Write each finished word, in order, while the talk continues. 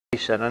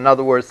In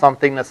other words,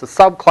 something that's a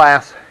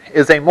subclass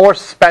is a more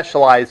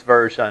specialized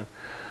version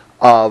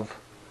of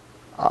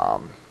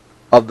the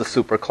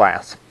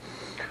superclass.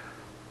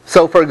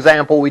 So, for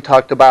example, we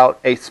talked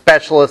about a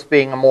specialist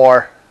being a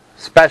more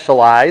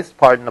specialized,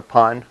 pardon the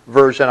pun,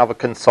 version of a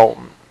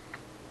consultant.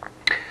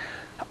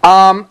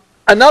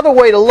 Another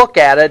way to look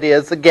at it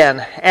is,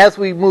 again, as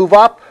we move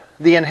up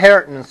the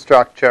inheritance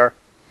structure,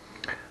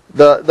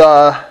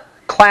 the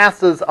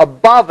classes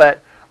above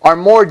it are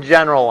more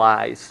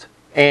generalized,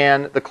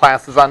 and the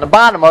classes on the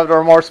bottom of it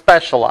are more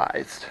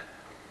specialized.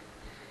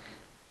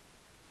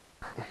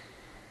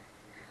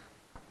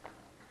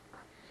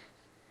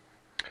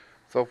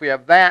 So if we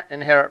have that,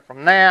 inherit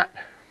from that,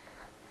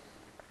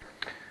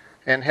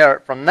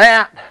 inherit from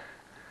that,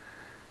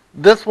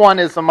 this one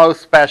is the most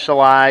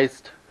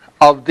specialized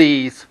of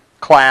these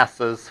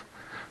classes.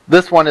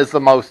 This one is the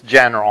most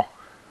general.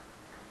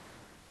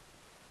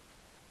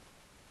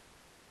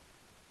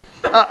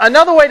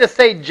 Another way to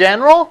say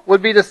general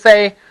would be to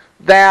say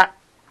that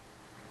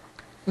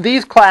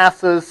these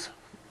classes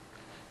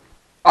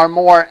are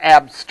more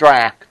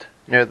abstract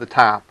near the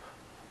top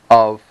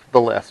of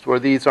the list, where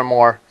these are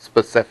more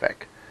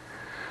specific.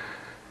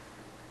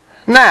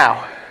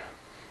 Now,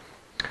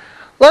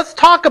 let's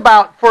talk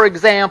about, for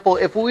example,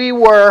 if we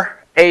were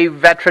a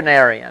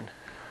veterinarian,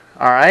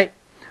 all right,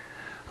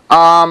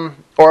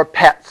 or a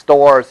pet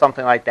store or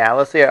something like that.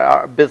 Let's say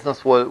our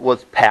business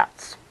was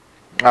pets,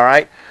 all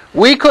right.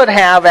 We could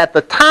have at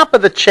the top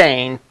of the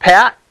chain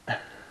pet,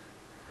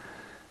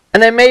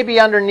 and then maybe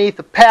underneath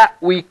the pet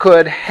we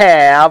could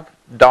have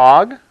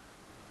dog,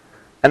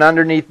 and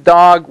underneath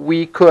dog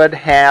we could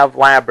have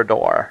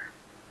Labrador,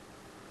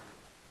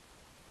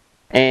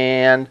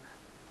 and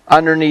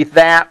underneath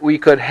that we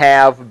could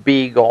have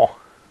beagle,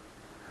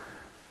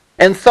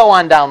 and so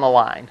on down the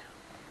line.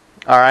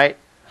 All right.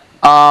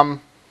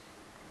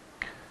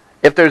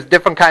 If there's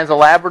different kinds of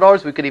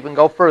Labradors, we could even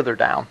go further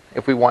down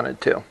if we wanted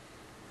to.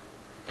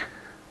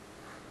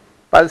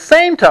 By the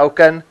same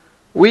token,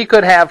 we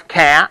could have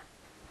cat,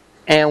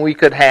 and we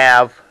could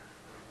have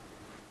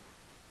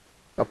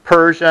a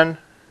Persian,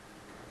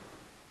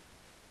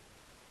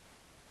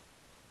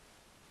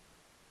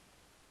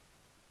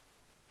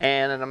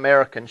 and an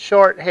American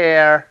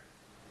Shorthair,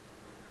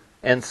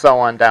 and so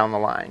on down the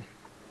line.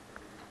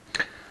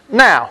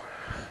 Now,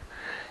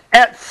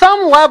 at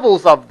some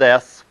levels of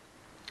this,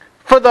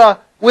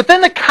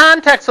 within the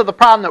context of the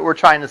problem that we're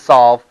trying to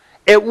solve,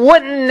 it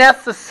wouldn't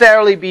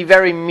necessarily be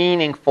very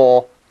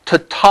meaningful to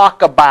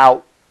talk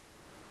about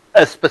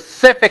a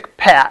specific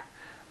pet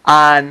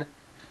on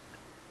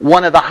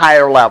one of the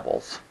higher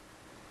levels.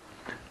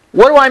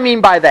 What do I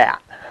mean by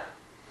that?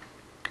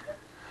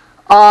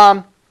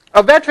 A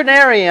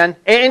veterinarian,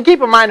 and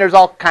keep in mind there's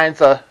all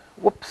kinds of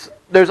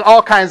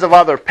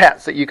other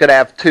pets that you could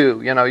have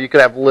too. You know, you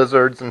could have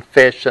lizards and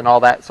fish and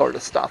all that sort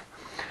of stuff.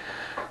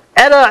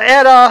 At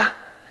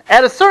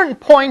a certain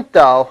point,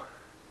 though,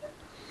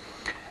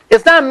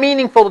 it's not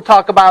meaningful to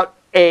talk about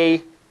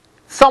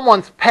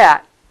someone's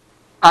pet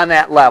on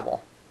that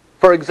level.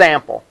 For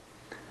example,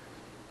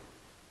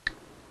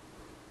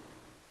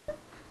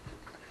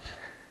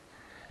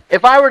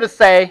 if I were to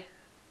say,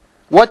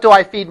 what do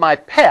I feed my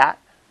pet?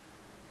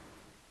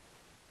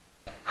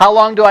 How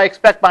long do I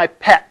expect my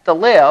pet to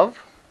live?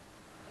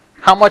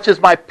 How much is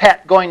my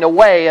pet going to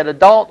weigh at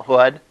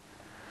adulthood?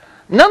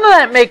 None of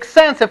that makes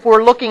sense if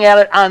we're looking at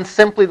it on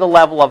simply the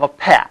level of a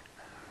pet,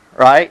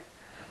 right?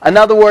 In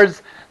other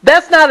words,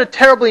 that's not a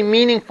terribly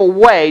meaningful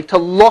way to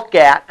look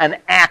at an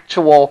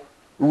actual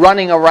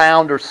running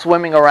around or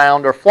swimming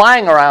around or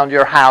flying around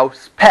your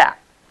house pet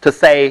to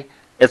say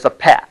it's a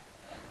pet,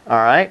 all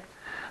right?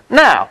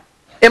 Now,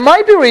 it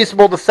might be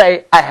reasonable to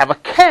say, I have a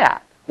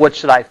cat. What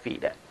should I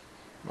feed it?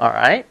 All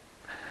right?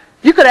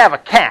 You could have a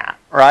cat,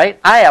 right?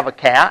 I have a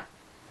cat.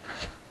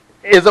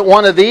 Is it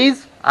one of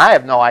these? I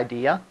have no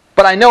idea.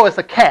 But I know it's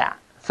a cat.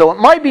 So it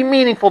might be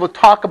meaningful to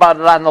talk about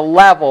it on the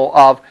level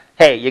of,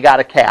 hey, you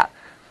got a cat.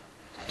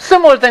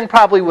 Similar thing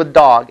probably with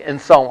dog and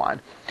so on.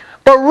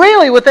 But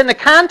really, within the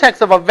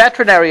context of a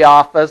veterinary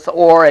office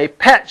or a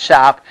pet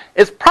shop,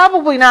 it's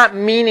probably not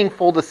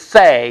meaningful to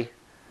say,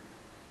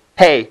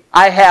 hey,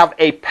 I have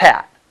a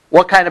pet.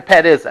 What kind of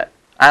pet is it?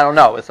 I don't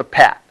know. It's a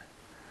pet.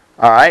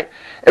 All right.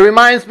 It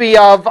reminds me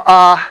of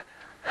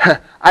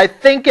I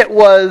think it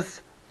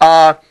was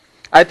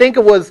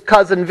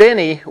Cousin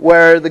Vinny,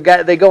 where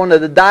they go into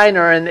the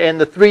diner and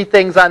the three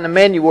things on the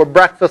menu were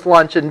breakfast,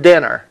 lunch, and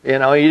dinner. You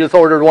know, you just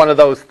ordered one of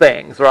those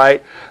things,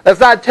 right? That's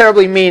not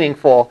terribly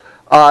meaningful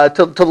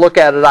to look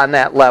at it on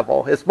that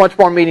level. It's much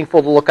more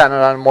meaningful to look at it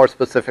on a more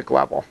specific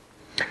level.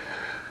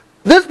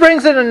 This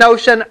brings in a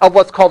notion of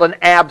what's called an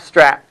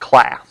abstract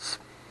class.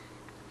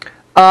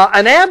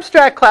 An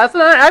abstract class,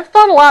 and I've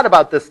thought a lot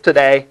about this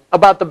today,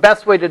 about the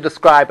best way to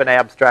describe an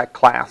abstract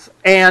class.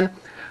 And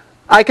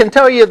I can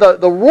tell you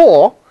the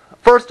rule.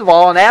 First of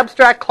all, an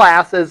abstract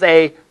class is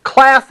a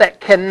class that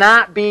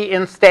cannot be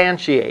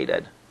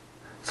instantiated.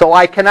 So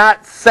I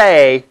cannot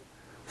say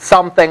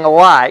something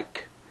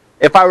like,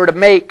 if I were to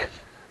make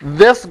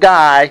this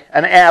guy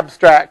an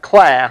abstract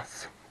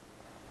class,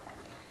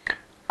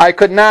 I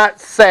could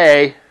not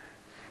say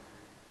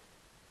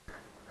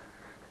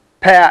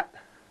pet,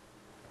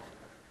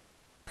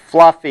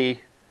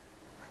 fluffy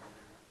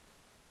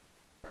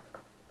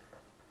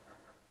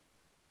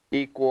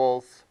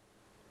equals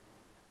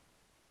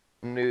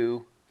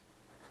new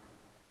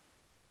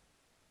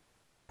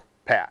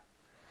pet.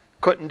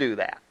 Couldn't do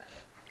that.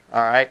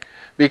 All right?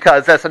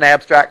 Because that's an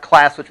abstract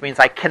class, which means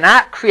I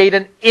cannot create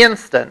an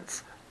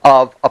instance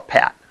of a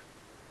pet.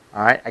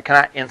 All right? I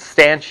cannot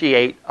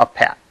instantiate a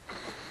pet.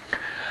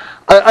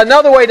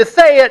 Another way to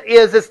say it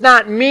is it's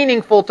not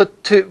meaningful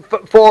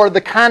for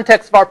the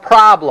context of our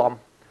problem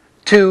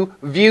to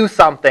view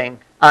something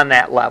on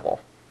that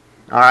level.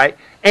 All right?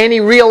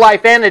 Any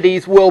real-life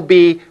entities will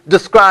be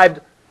described,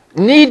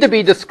 need to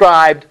be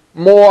described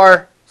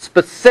more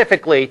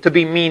specifically to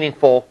be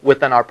meaningful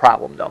within our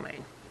problem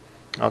domain.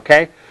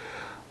 Okay?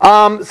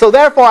 So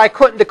therefore, I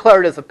couldn't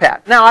declare it as a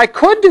pet. Now, I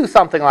could do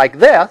something like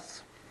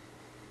this.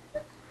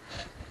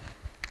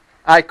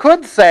 I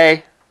could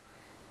say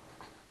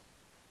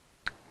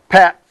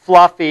pet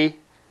fluffy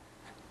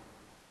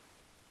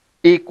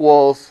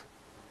equals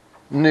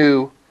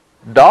new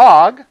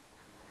dog,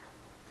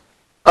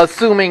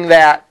 assuming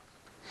that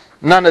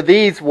none of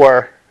these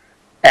were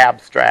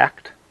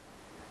abstract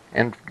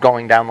and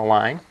going down the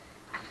line.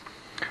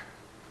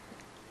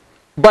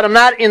 But I'm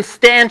not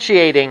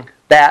instantiating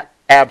that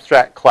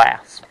abstract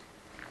class.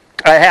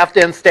 I have to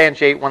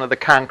instantiate one of the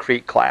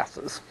concrete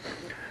classes.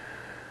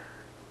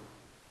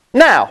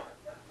 Now,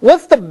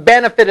 what's the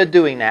benefit of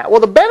doing that? Well,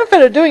 the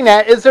benefit of doing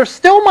that is there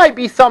still might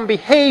be some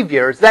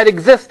behaviors that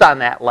exist on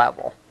that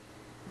level.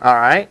 All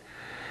right?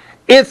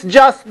 It's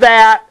just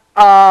that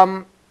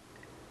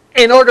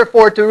in order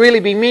for it to really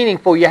be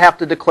meaningful, you have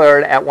to declare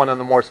it at one of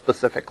the more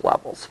specific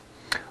levels.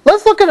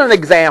 Let's look at an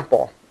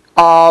example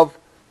of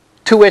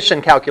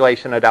tuition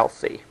calculation at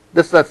LC.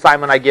 This is an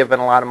assignment I give in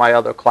a lot of my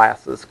other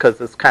classes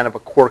because it's kind of a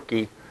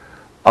quirky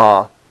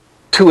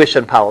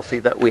tuition policy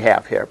that we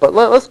have here. But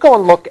let's go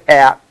and look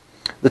at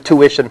the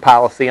tuition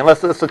policy, and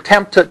let's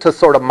attempt to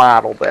sort of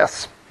model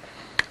this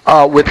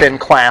within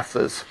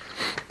classes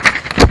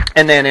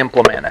and then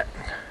implement it.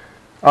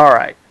 All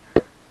right.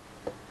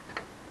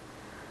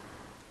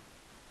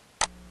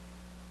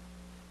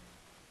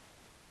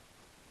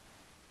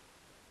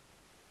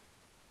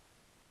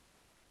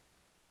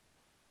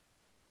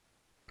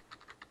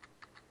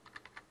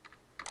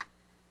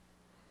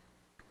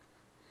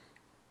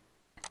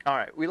 All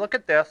right, we look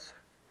at this.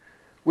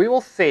 We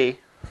will see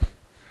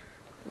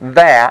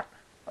that,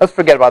 let's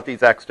forget about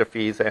these extra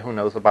fees, who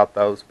knows about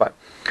those, but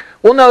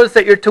we'll notice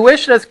that your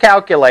tuition is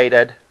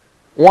calculated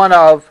one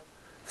of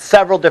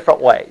several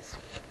different ways.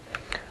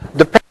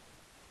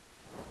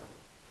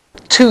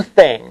 Two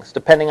things,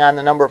 depending on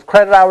the number of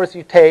credit hours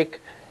you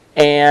take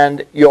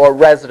and your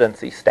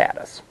residency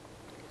status.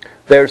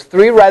 There's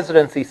 3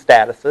 residency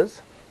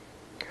statuses: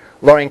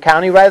 Lorain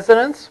County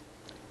residents,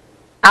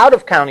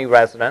 out-of-county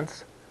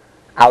residents,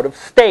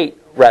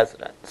 out-of-state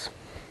residents.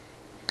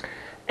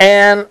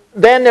 And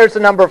then there's a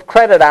number of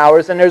credit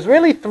hours, and there's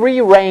really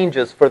 3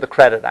 ranges for the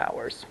credit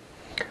hours.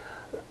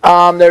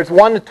 There's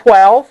 1 to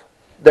 12,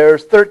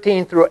 there's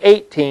 13 through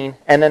 18,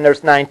 and then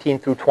there's 19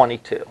 through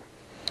 22.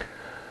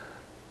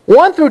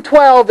 1 through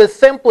 12 is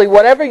simply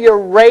whatever your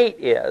rate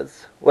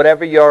is,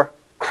 whatever your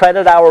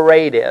credit hour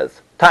rate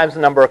is, times the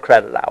number of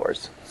credit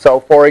hours.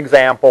 So for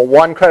example,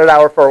 1 credit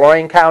hour for a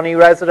Lorain County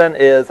resident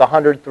is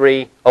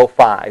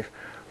 103.05.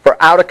 For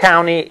out of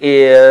county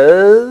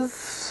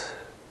is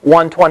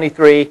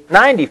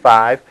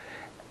 123.95,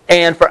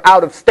 and for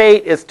out of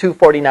state is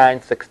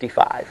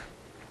 249.65.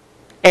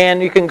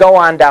 And you can go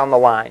on down the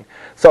line.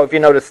 So if you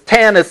notice,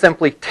 10 is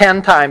simply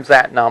 10 times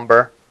that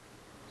number,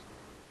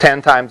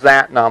 10 times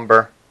that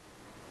number,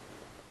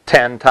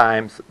 10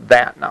 times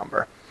that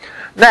number.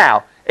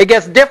 Now, it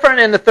gets different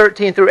in the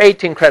 13 through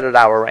 18 credit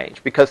hour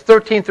range, because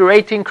 13 through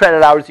 18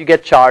 credit hours you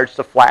get charged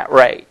a flat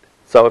rate.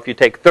 So if you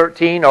take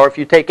 13 or if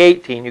you take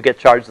 18, you get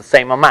charged the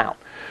same amount,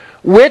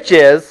 which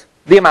is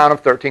the amount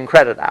of 13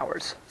 credit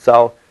hours.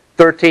 So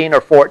 13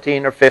 or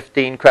 14 or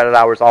 15 credit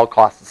hours all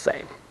cost the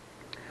same.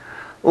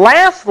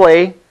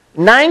 Lastly,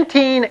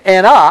 19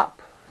 and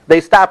up, they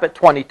stop at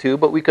 22,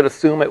 but we could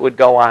assume it would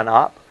go on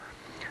up,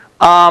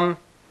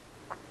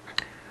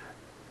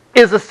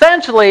 is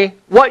essentially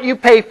what you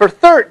pay for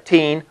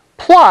 13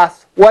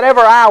 plus whatever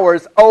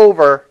hours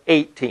over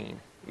 18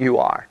 you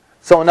are.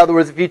 So in other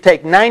words, if you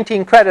take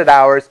 19 credit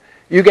hours,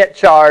 you get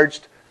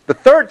charged the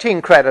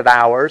 13 credit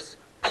hours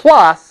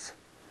plus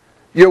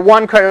your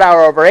 1 credit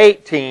hour over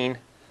 18,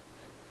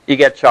 you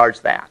get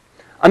charged that.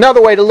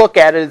 Another way to look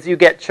at it is you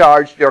get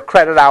charged your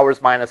credit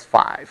hours minus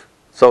 5.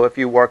 So if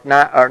you work,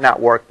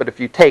 but if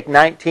you take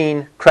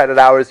 19 credit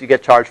hours, you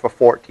get charged for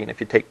 14. If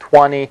you take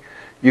 20,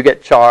 you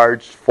get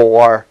charged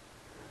for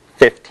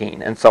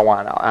 15, and so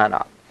on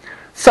up.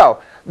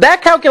 So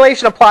that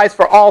calculation applies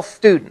for all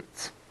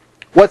students.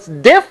 What's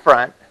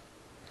different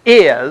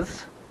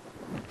is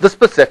the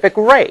specific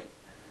rate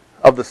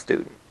of the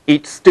student.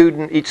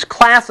 Each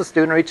class of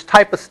student, or each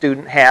type of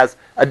student has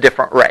a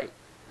different rate.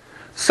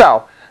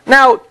 So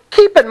Now,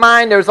 keep in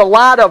mind there's a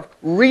lot of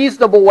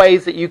reasonable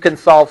ways that you can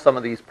solve some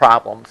of these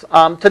problems.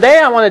 Today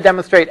I want to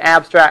demonstrate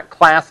abstract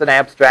class and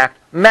abstract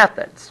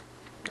methods.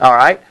 All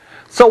right?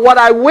 So what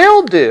I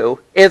will do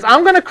is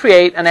I'm going to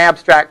create an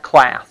abstract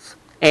class,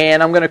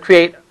 and I'm going to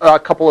create a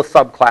couple of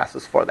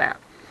subclasses for that.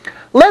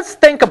 Let's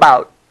think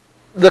about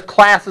the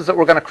classes that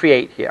we're going to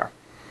create here.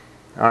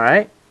 All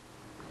right?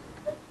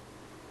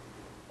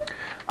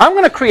 I'm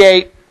going to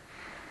create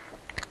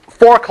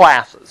 4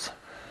 classes.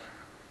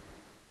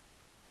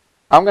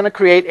 I'm going to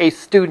create a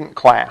student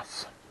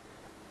class,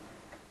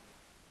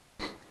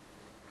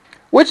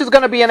 which is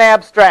going to be an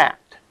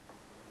abstract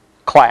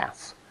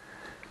class,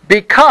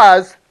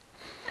 because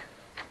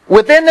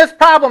within this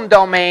problem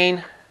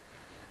domain,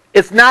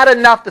 it's not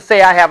enough to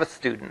say I have a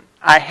student.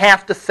 I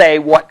have to say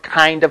what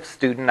kind of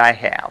student I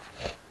have.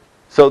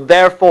 So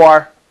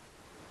therefore,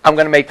 I'm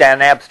going to make that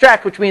an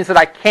abstract, which means that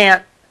I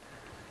can't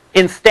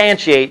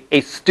instantiate a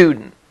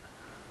student.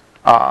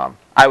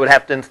 I would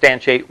have to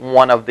instantiate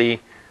one of the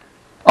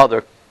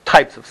other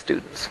types of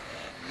students.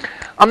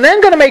 I'm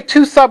then going to make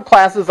 2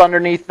 subclasses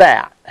underneath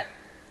that.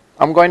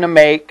 I'm going to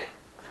make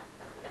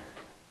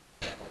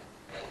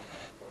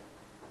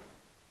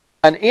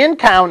an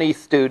in-county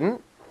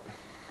student,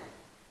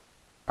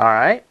 all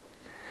right,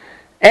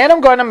 and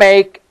I'm going to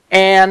make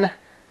an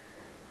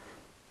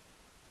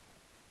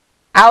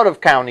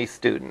out-of-county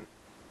student.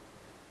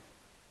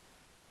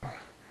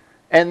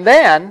 And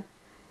then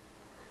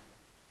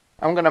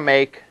I'm going to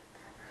make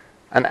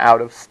an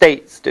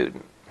out-of-state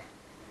student.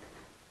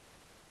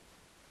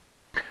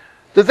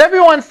 Does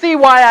everyone see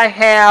why I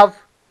have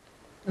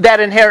that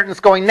inheritance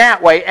going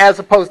that way as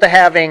opposed to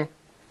having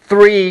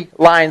 3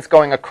 lines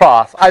going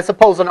across? I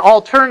suppose an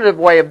alternative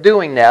way of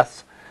doing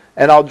this,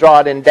 and I'll draw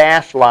it in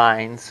dashed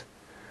lines,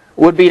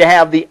 would be to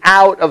have the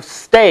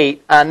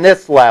out-of-state on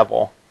this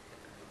level.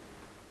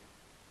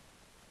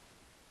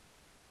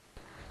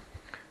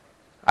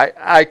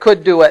 I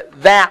could do it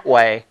that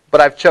way, but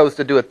I've chosen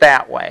to do it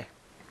that way.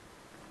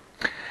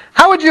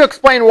 How would you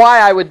explain why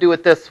I would do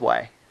it this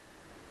way?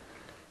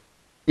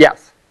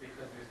 Yes? Because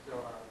you're still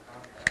out of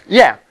contact.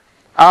 Yeah.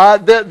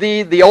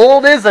 The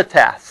old is a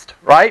test,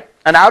 right?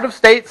 An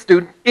out-of-state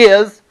student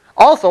is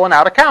also an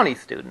out-of-county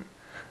student,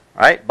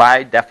 right,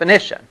 by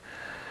definition.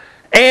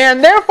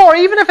 And therefore,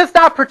 even if it's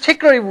not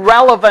particularly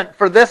relevant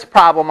for this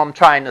problem I'm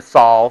trying to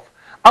solve,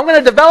 I'm going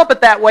to develop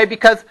it that way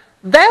because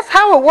that's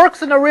how it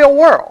works in the real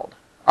world,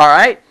 all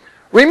right?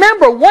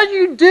 Remember, what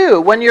you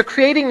do when you're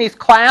creating these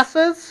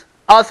classes,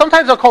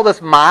 sometimes I'll call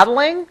this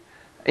modeling.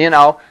 You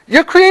know,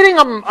 you're creating,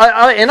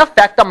 in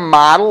effect, a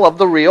model of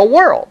the real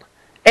world.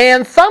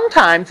 And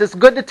sometimes it's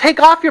good to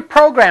take off your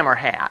programmer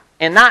hat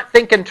and not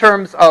think in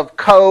terms of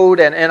code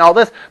and all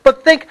this,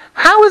 but think,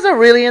 how is it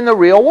really in the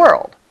real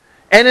world?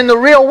 And in the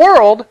real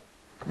world,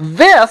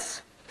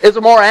 this is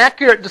a more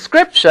accurate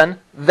description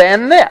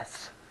than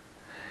this.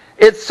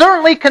 It's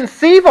certainly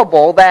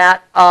conceivable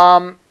that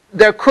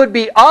there could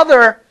be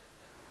other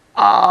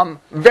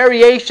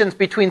variations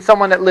between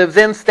someone that lives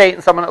in state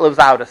and someone that lives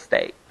out of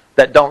state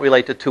that don't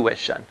relate to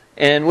tuition.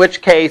 In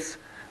which case,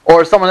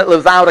 or someone that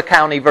lives out of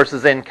county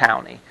versus in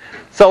county.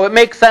 So it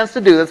makes sense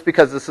to do this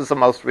because this is the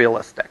most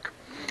realistic.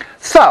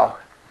 So,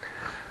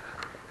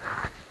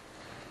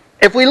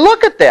 if we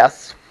look at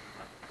this,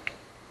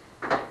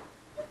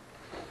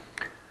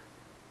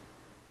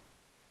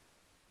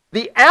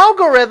 the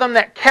algorithm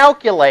that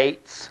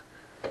calculates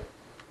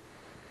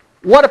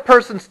what a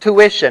person's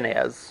tuition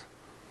is,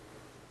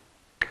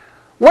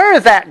 where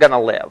is that going to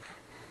live?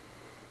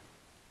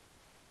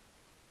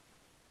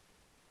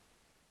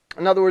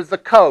 In other words, the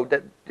code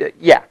that,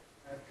 yeah.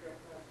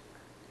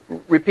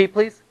 Repeat,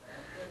 please.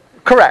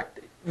 Correct.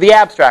 The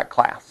abstract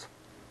class.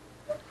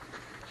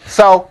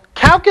 So,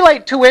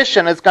 calculate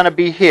tuition is going to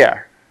be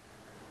here.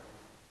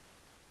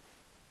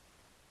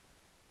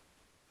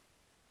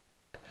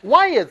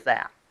 Why is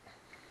that?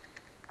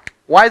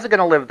 Why is it going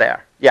to live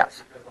there?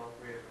 Yes.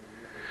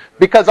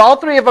 Because all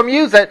 3 of them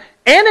use it,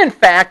 and in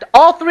fact,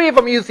 all 3 of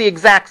them use the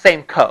exact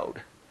same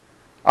code.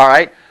 All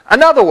right?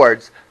 In other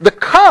words, the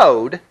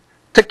code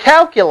to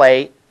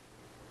calculate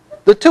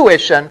the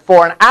tuition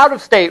for an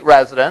out-of-state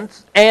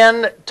resident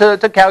and to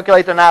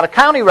calculate an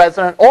out-of-county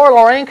resident or a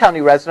Lorain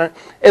County resident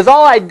is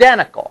all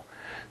identical.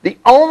 The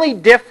only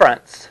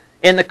difference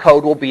in the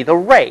code will be the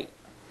rate.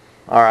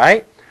 All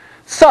right?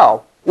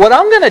 So, what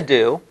I'm going to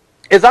do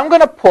is I'm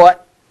going to put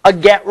a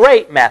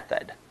getRate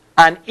method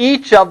on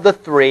each of the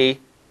 3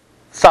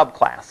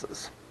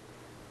 subclasses.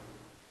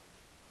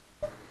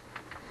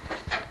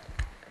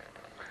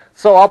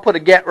 So I'll put a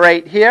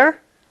getRate here.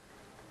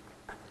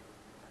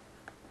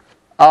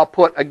 I'll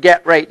put a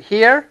getRate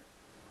here.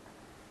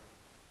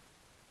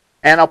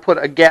 And I'll put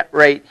a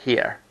getRate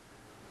here.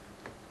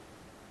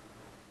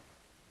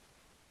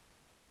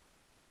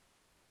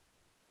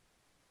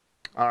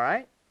 All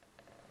right?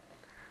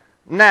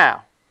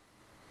 Now,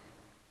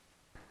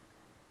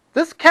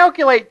 this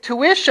calculate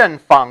tuition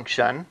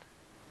function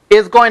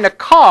is going to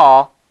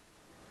call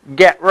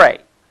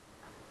getRate.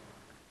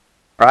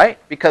 Right?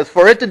 Because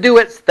for it to do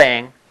its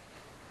thing,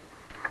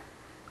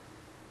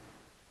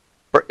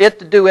 For it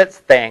to do its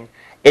thing,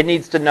 it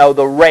needs to know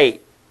the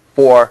rate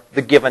for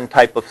the given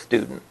type of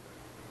student.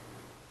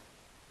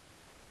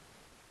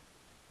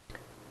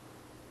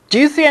 Do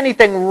you see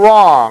anything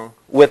wrong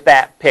with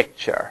that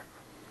picture?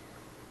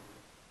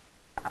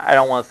 I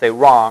don't want to say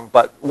wrong,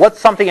 but what's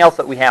something else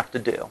that we have to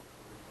do?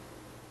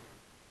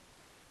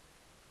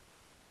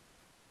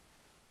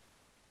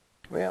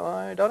 Well,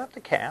 I don't have to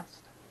cast.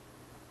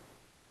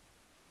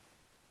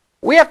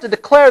 We have to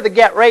declare the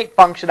getRate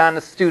function on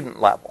the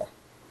student level.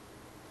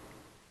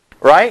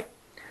 Right?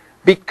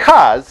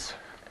 Because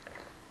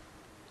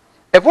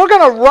if we're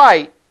going to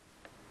write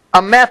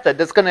a method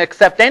that's going to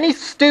accept any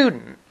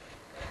student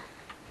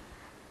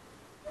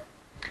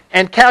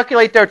and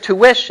calculate their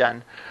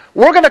tuition,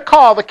 we're going to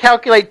call the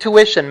calculate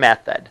tuition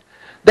method.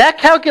 That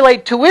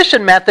calculate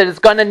tuition method is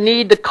going to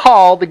need to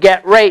call the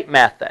getRate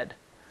method,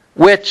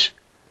 which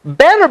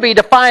better be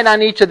defined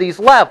on each of these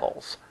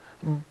levels.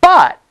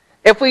 But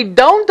if we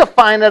don't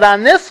define it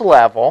on this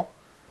level,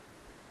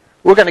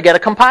 we're going to get a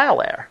compile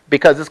error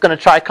because it's going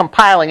to try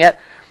compiling it.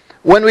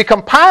 When we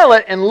compile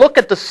it and look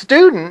at the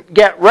student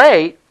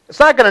getRate, it's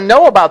not going to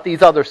know about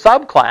these other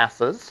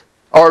subclasses,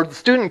 or the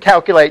student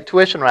calculate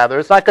tuition rather.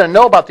 It's not going to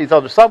know about these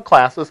other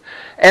subclasses,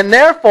 and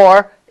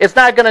therefore it's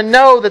not going to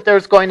know that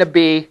there's going to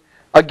be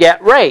a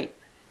getRate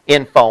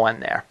info in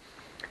there,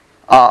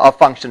 a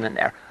function in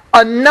there.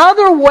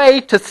 Another way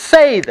to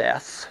say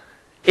this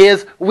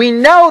is we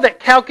know that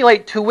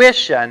calculate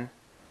tuition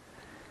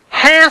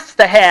has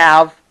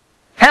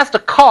to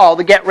call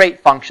the getRate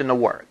function to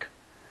work.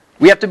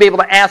 We have to be able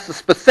to ask the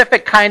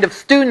specific kind of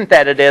student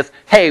that it is,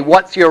 hey,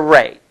 what's your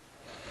rate?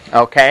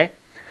 Okay?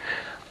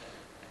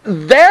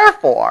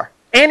 Therefore,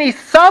 any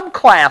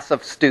subclass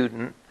of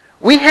student,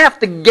 we have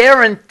to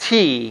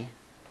guarantee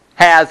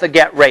has a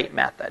getRate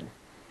method.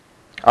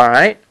 All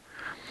right?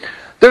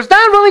 There's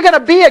not really going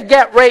to be a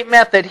getRate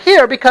method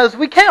here because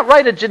we can't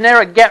write a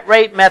generic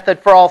getRate method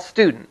for all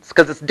students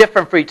because it's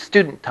different for each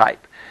student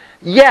type.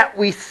 Yet,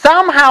 we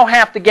somehow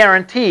have to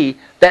guarantee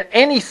that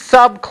any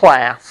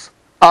subclass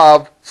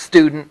of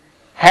student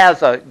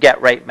has a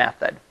getRate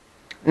method.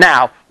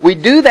 Now, we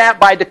do that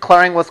by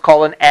declaring what's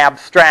called an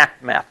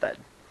abstract method.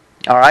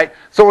 All right?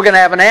 So we're going to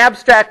have an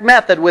abstract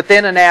method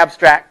within an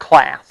abstract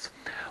class.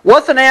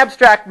 What's an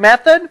abstract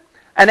method?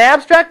 An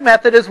abstract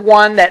method is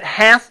one that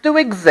has to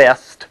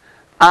exist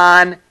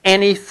on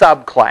any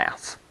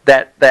subclass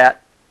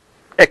that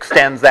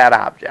extends that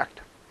object.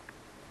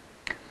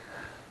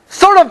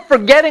 Sort of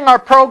forgetting our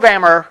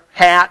programmer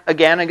hat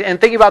again and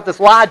thinking about this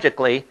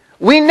logically,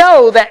 we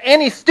know that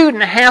any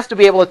student has to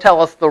be able to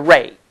tell us the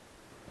rate.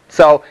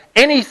 So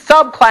any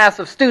subclass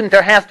of student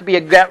there has to be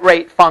a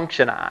getRate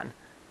function on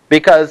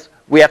because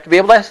we have to be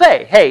able to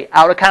say, hey,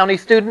 out-of-county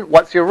student,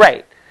 what's your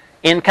rate?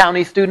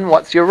 In-county student,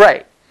 what's your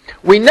rate?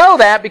 We know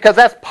that because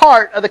that's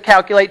part of the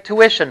calculate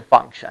tuition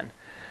function.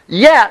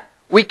 Yet,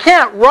 we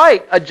can't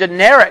write a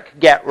generic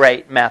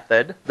getRate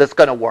method that's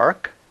going to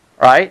work,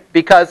 right?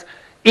 Because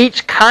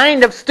each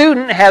kind of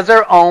student has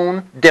their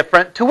own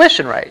different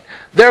tuition rate.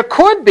 There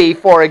could be,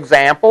 for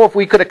example, if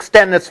we could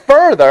extend this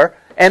further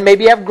and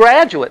maybe have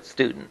graduate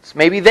students.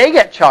 Maybe they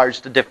get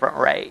charged a different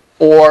rate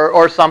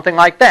or something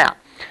like that.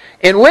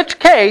 In which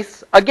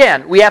case,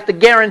 again, we have to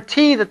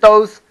guarantee that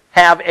those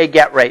have a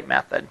getRate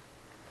method.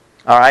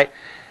 All right?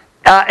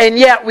 And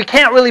yet, we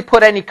can't really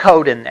put any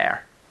code in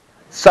there.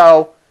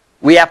 So,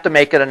 we have to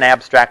make it an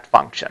abstract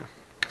function.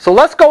 So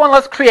let's go and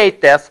let's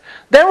create this.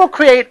 Then we'll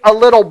create a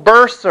little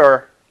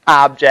bursor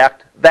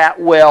object that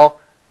will,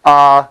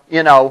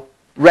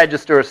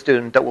 register a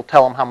student that will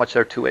tell them how much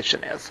their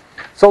tuition is.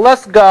 So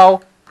let's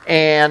go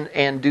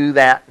and do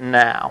that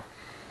now.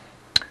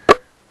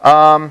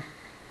 Let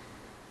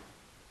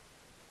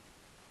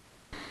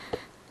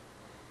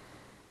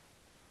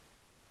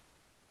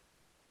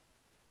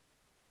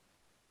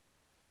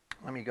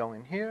me go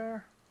in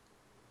here.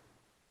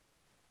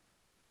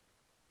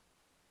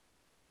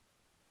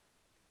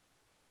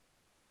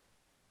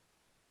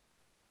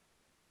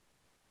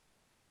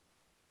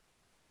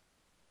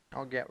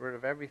 I'll get rid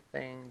of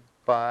everything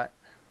but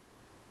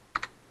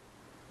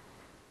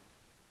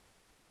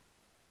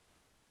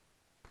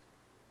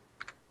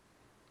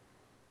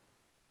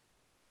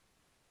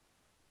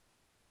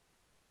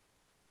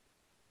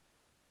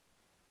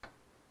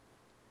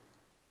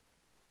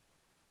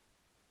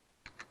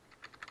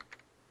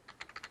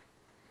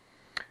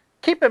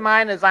keep in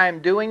mind as I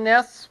am doing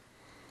this,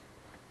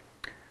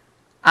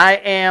 I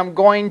am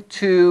going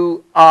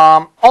to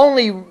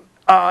only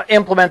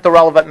implement the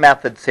relevant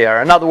methods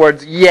here. In other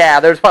words, yeah,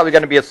 there's probably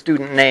going to be a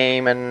student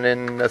name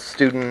and a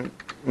student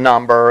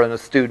number and a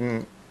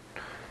student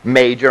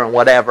major and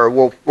whatever.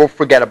 We'll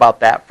forget about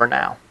that for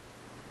now.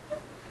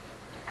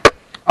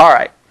 All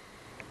right.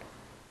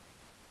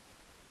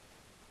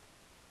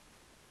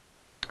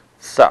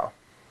 So.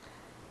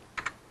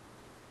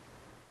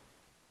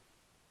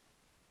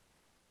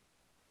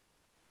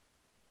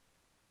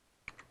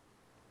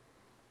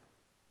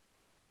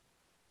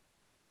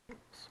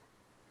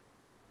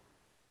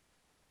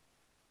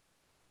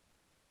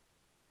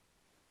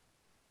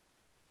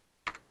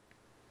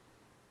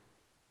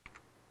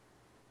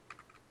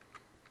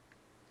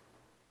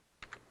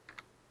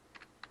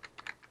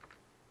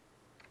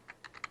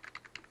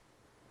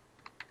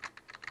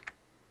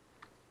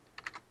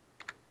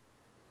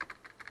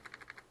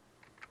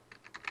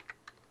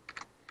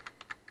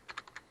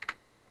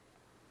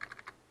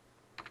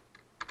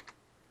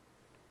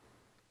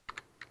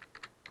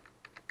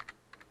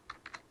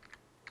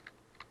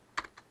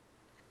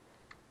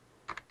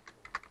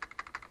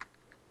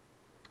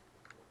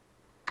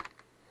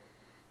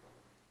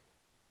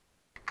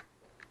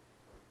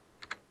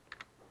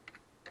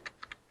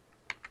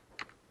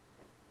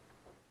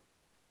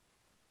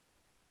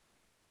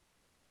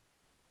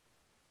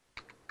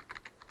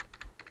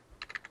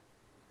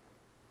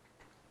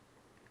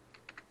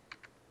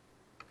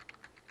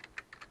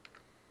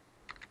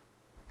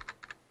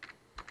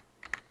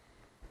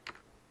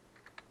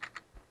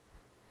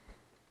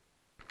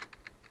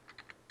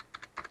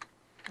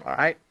 All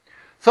right.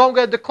 So I'm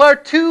going to declare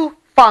two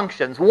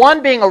functions.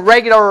 One being a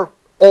regular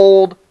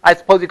old, I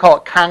suppose you call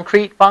it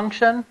concrete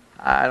function.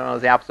 I don't know,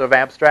 the opposite of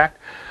abstract.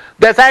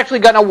 That's actually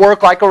going to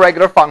work like a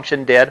regular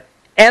function did.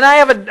 And I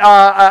have an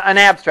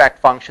abstract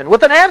function.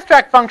 With an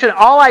abstract function,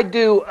 all I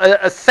do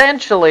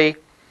essentially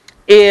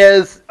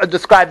is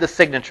describe the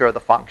signature of the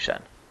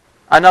function.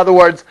 In other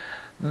words,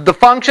 the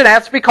function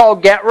has to be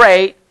called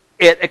getRate.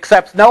 It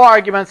accepts no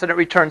arguments and it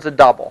returns a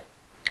double.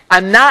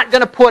 I'm not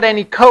going to put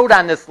any code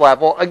on this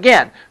level,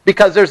 again,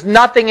 because there's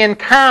nothing in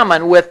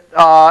common with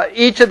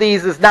each of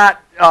these doesn't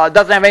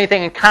have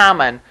anything in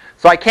common,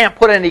 so I can't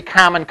put any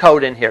common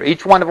code in here.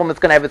 Each one of them is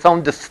going to have its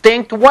own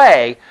distinct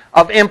way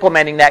of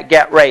implementing that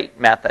getRate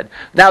method.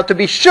 Now, to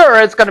be sure,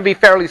 it's going to be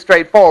fairly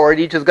straightforward.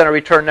 Each is going to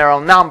return their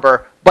own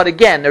number, but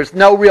again, there's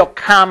no real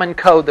common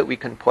code that we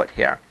can put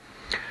here.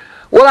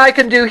 What I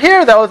can do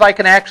here, though, is I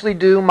can actually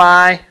do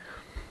my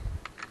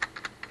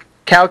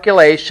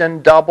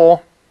calculation,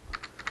 double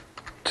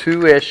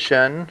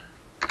tuition,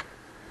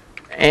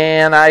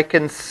 and I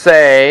can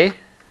say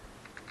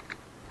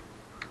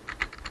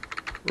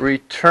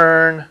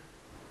return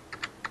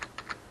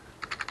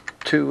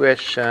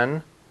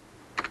tuition,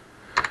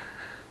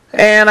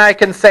 and I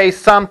can say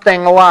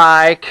something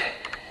like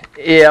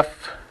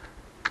if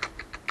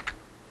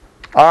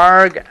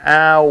arg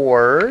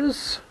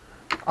hours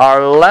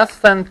are less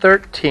than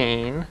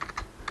 13,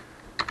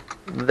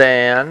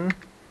 then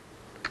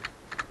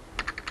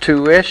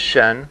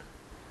tuition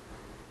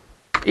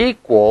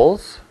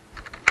equals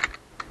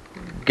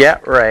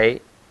getRate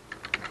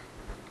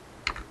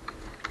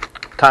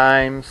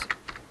times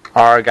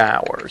arg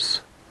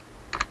hours.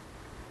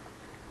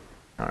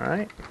 All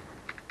right.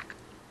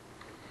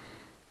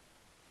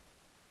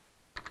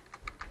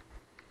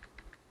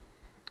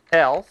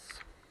 Else,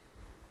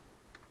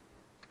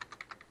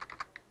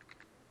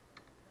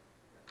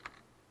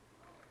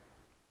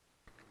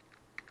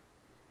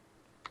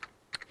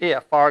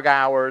 if arg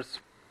hours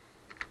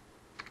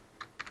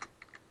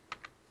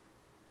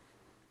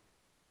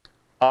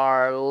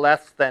are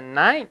less than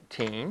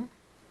 19,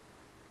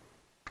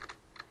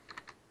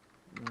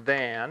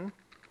 then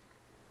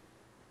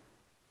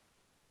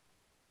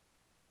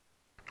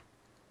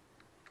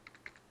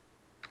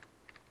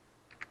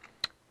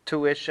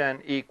tuition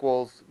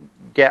equals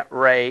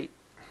getRate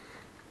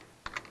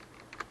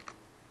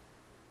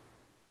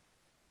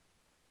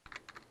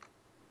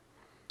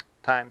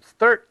times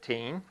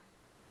 13.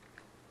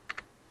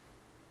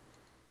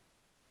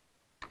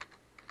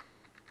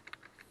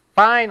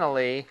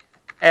 Finally,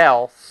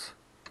 else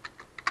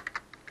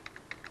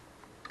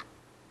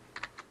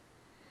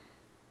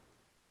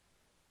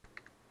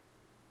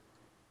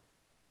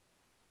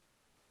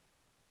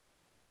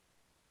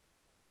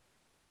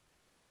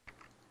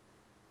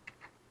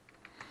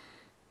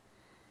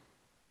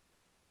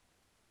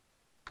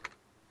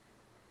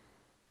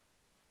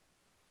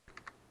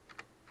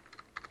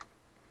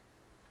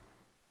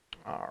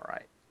all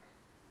right.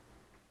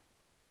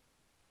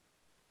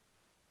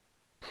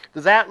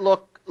 Does that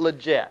look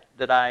legit?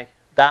 Did I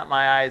dot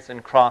my I's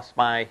and cross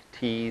my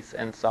T's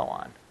and so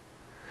on?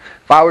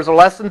 If hours are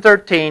less than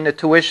 13, the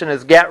tuition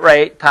is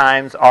getRate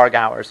times arg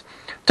hours.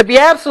 To be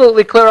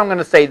absolutely clear, I'm going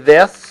to say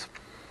this.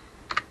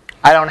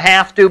 I don't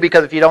have to,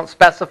 because if you don't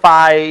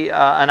specify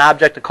an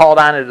object to call it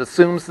on, it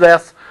assumes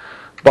this.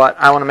 But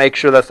I want to make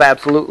sure that's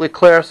absolutely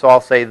clear, so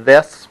I'll say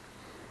this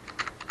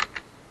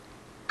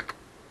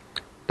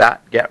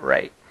dot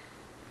getRate.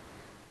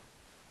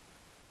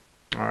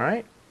 All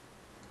right.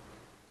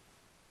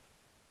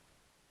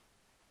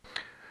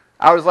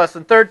 Hours less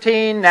than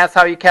 13, that's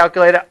how you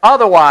calculate it.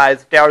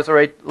 Otherwise, if the hours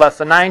are less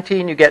than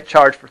 19, you get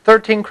charged for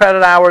 13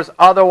 credit hours.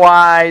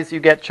 Otherwise,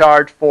 you get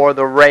charged for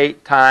the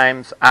rate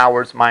times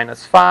hours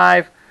minus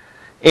 5.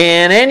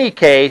 In any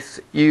case,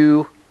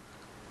 you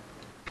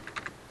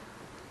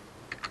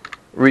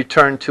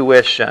return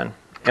tuition.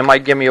 It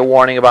might give me a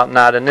warning about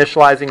not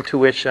initializing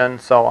tuition,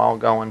 so I'll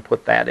go and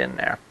put that in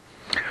there.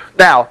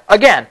 Now,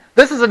 again,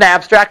 this is an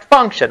abstract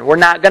function. We're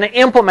not going to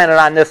implement it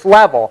on this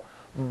level,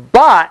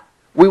 but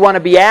we want to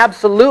be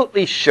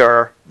absolutely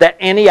sure that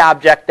any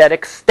object that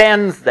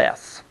extends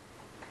this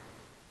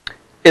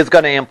is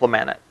going to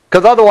implement it,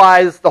 because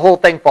otherwise the whole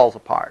thing falls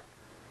apart.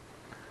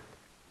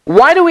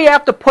 Why do we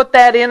have to put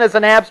that in as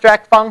an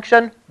abstract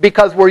function?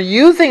 Because we're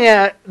using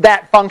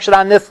that function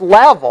on this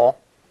level,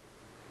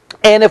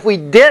 and if we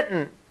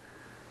didn't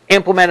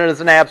implement it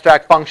as an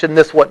abstract function,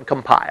 this wouldn't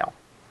compile.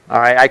 All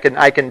right,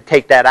 I can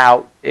take that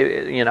out.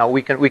 You know,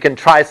 we can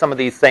try some of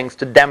these things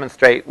to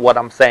demonstrate what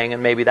I'm saying,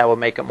 and maybe that will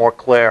make it more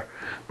clear.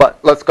 But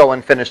let's go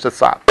and finish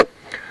this up.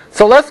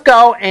 So let's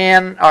go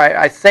and all right,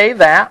 I say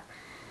that.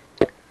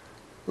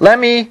 Let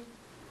me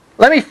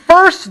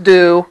first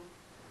do.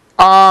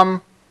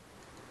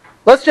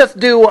 Let's just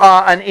do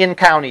an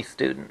in-county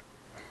student.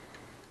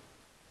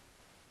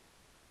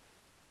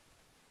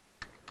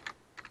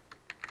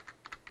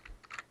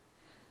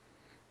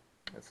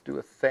 Let's do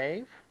a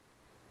save.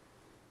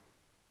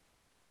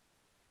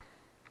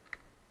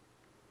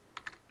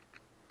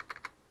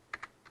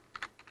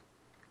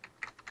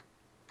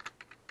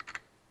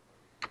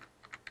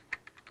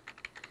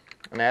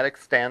 And that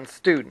extends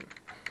student.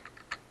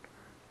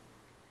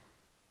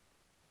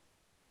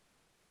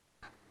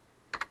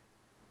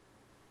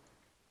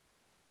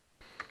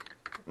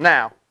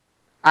 Now,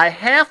 I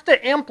have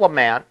to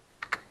implement,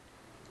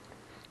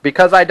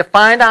 because I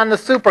defined on the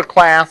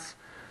superclass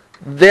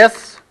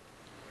this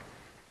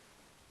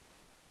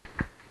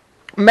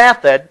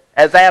method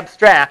as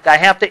abstract, I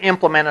have to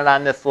implement it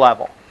on this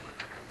level.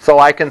 So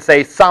I can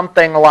say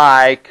something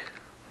like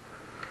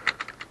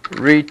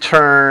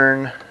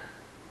return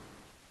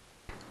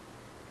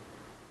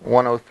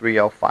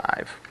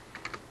 10305.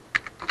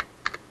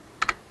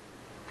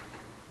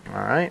 All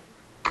right.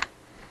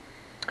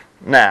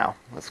 Now,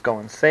 let's go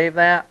and save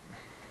that.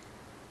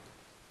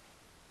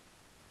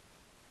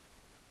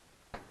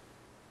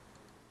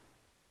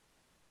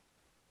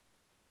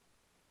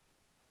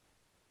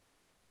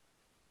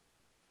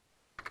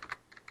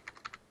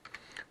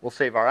 We'll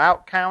save our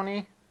out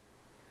county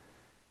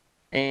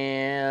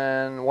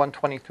and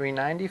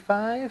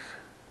 123.95.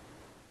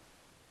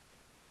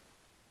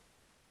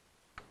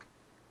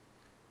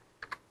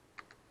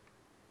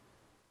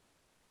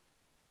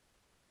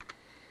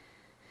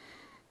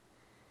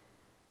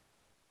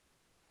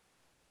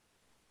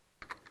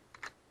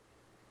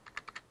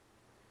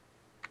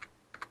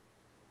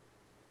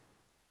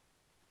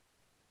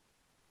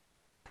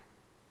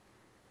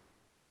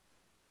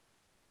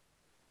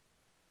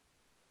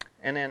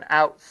 And then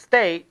out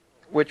state,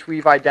 which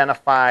we've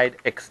identified,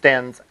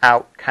 extends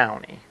out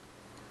county.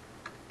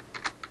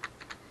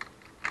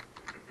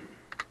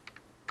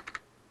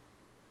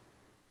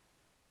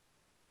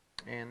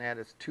 And that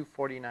is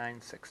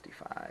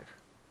 249.65.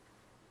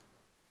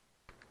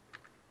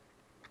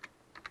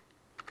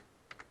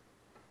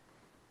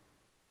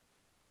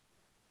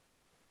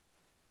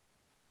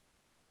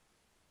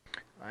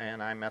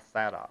 And I messed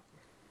that up.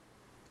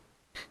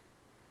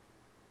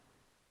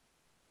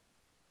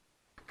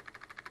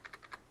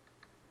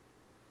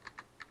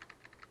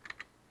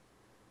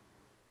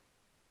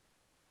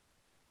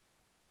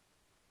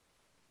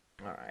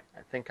 All right,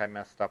 I think I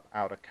messed up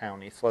out of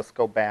county. So let's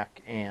go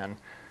back and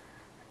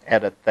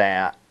edit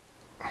that.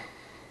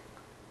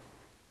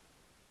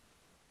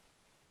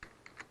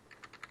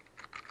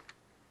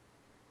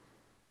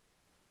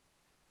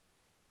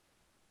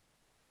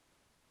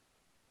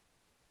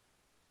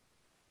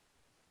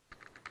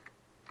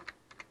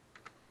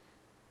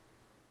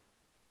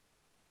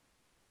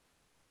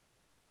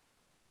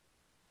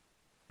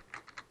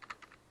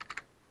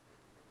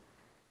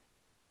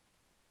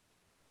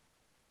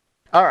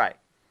 All right,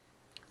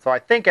 so I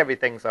think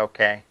everything's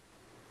okay.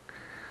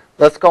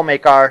 Let's go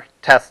make our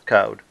test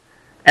code.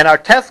 And our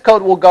test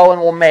code will go and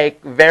we'll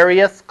make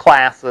various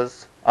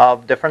classes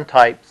of different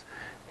types,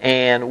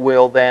 and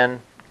we'll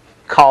then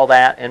call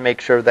that and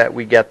make sure that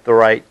we get the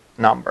right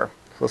number.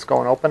 So let's go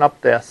and open up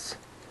this.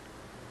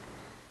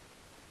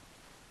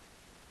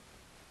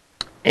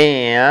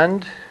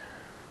 And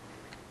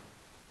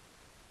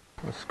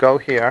let's go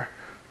here.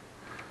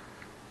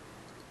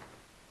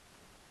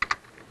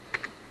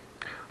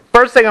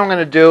 First thing I'm going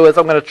to do is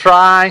I'm going to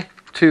try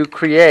to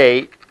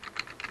create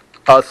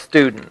a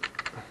student.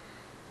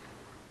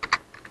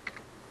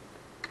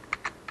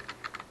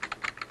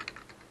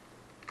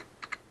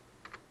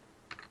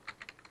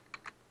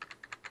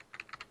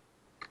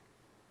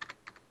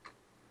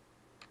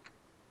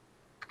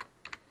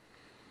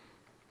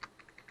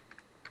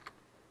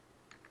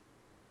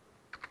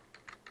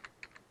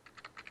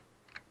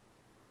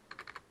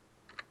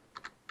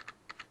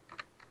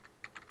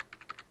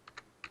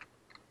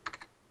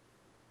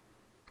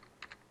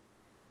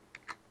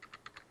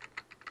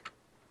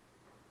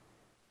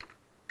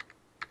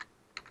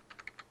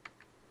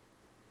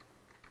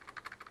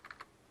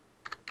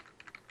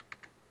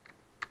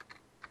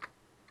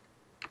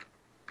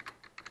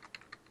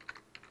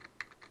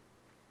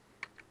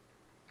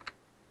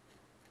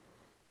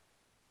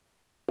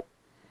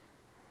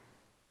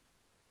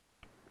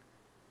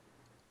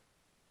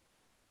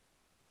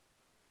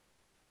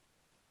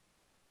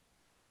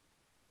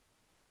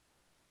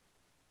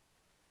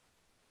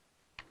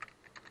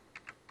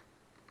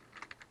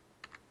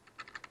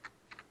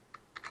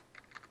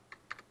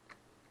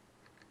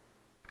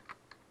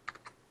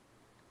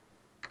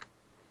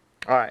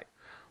 All right,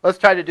 let's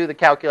try to do the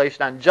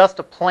calculation on just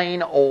a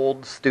plain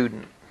old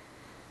student.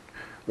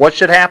 What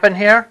should happen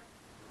here?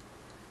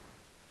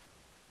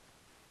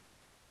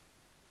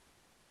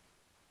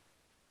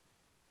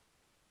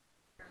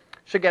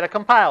 Should get a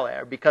compile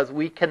error because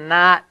we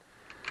cannot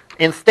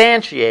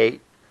instantiate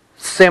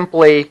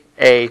simply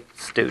a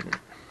student.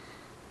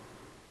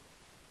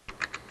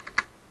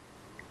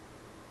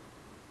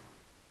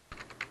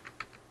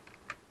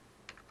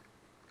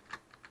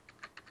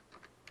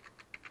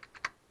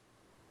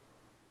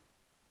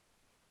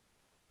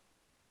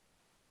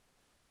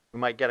 We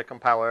might get a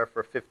compile error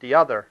for 50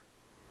 other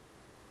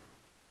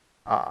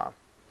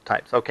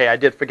types. Okay, I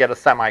did forget a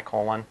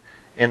semicolon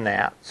in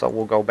that, so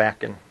we'll go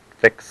back and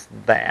fix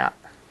that.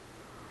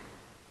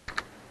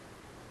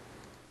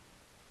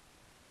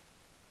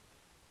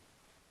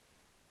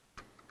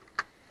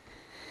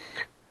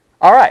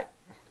 All right,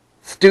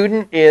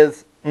 student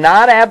is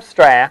not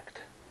abstract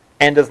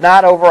and does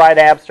not override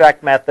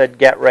abstract method,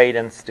 get rate,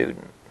 and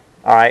student.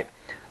 All right.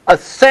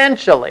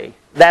 Essentially,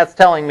 that's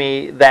telling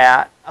me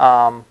that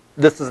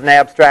this is an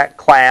abstract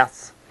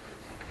class.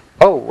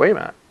 Oh, wait a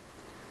minute.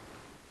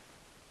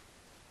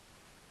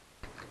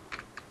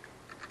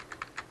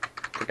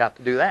 Forgot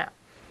to do that.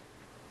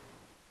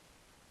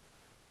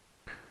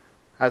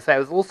 I was a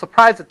little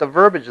surprised at the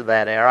verbiage of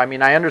that error. I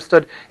mean, I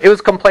understood it was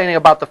complaining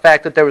about the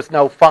fact that there was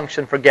no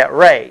function for get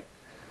rate.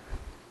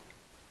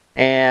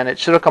 And it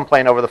should have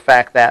complained over the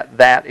fact that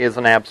that is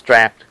an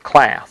abstract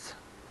class.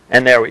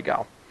 And there we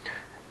go.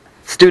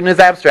 Student is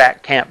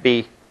abstract, can't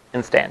be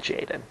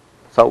instantiated.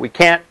 So we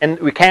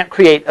can't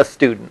create a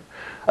student.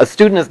 A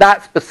student is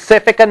not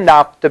specific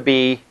enough to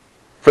be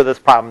for this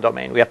problem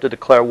domain. We have to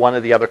declare one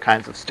of the other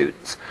kinds of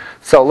students.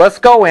 So let's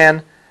go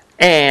in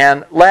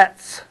and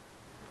let's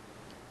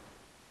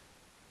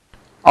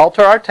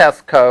alter our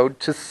test code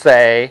to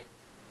say,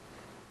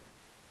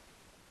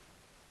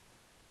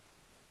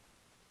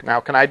 now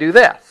can I do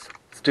this?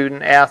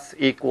 Student S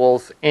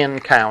equals in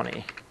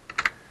county.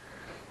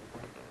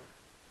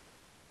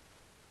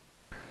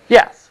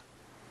 Yes,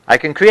 I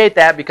can create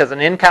that because an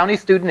in-county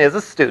student is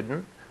a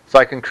student. So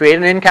I can create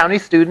an in-county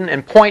student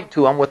and point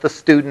to them with a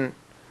student.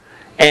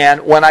 And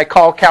when I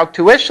call calc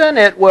tuition,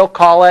 it will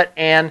call it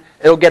and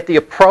it'll get the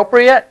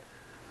appropriate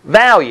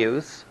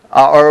values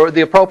or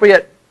the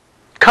appropriate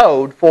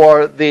code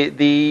for the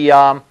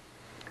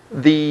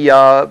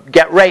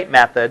get rate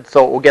method.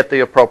 So it will get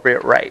the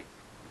appropriate rate.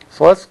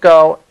 So let's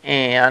go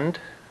and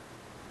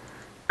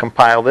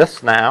compile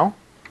this now.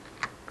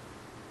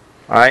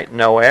 All right,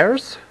 no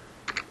errors.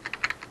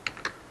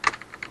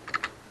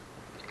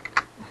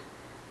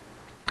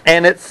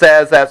 And it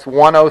says that's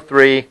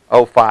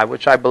 103.05,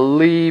 which I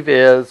believe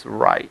is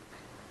right.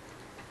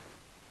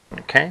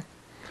 Okay.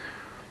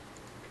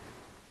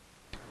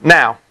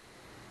 Now,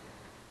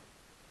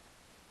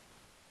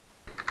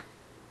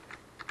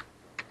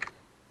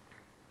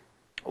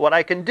 what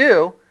I can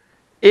do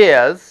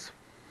is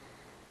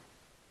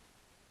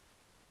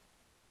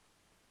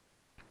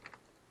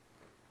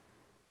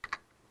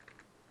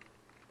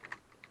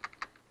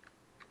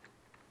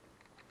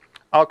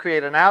I'll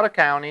create an out of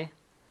county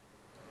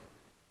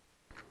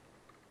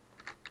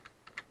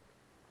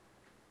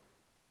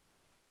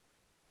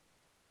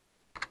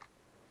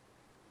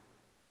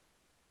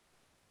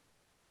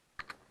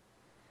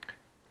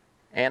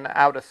and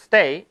out of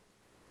state.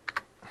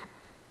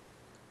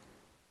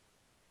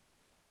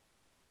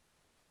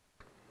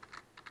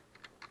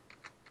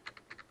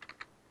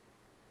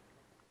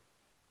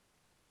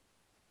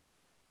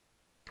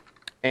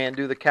 And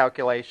do the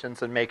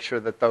calculations and make sure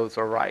that those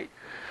are right.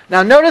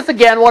 Now notice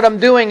again what I'm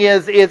doing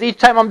is each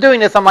time I'm doing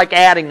this I'm like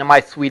adding to my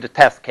suite of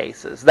test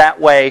cases. That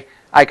way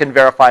I can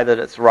verify that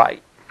it's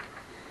right.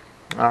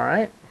 All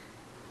right.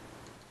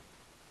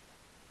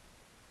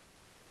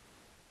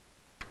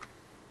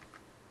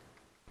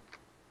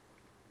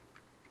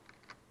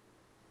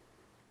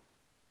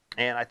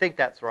 And I think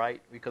that's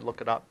right. We could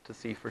look it up to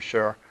see for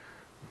sure.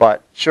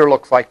 But sure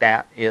looks like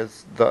that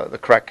is the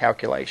correct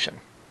calculation.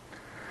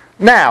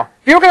 Now,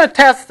 if you were going to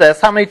test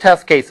this, how many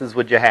test cases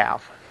would you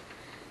have?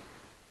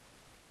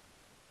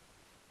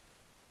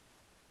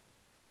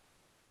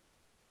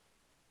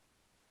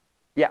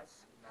 Yes.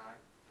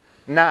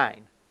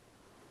 9.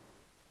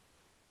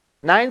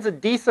 9's a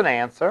decent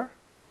answer.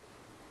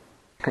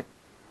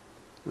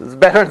 It's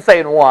better than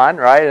saying 1,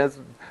 right? It's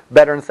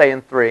better than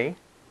saying 3.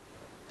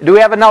 Do we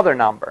have another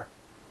number?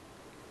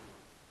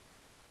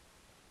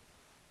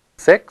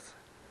 6?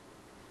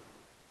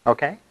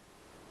 Okay.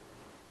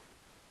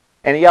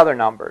 Any other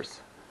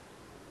numbers?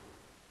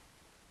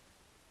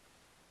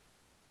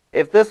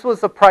 If this was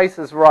The Price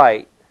is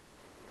Right,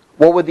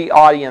 what would the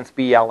audience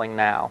be yelling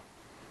now?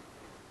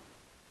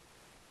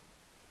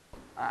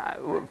 I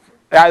would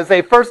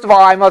say, first of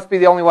all, I must be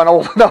the only one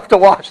old enough to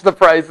watch The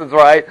Price is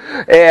Right.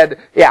 And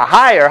yeah,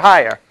 higher,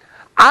 higher.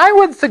 I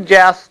would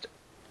suggest,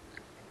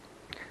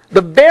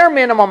 the bare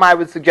minimum I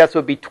would suggest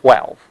would be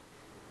 12.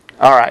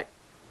 All right.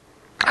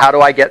 How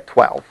do I get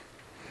 12?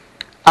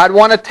 I'd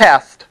want to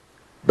test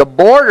the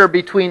border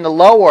between the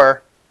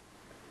lower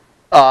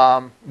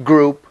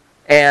group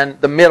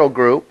and the middle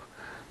group,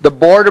 the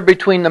border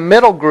between the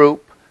middle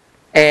group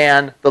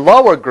and the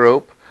lower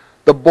group,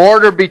 the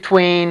border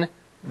between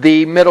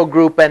the middle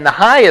group and the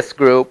highest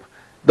group,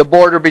 the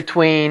border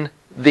between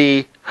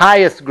the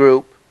highest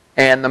group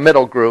and the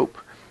middle group,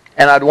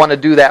 and I'd want to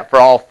do that for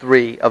all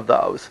 3 of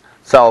those.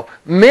 So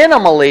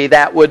minimally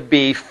that would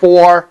be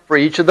 4 for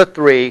each of the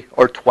 3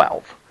 or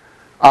 12.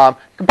 You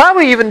could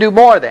probably even do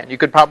more then. You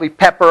could probably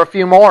pepper a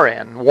few more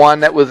in.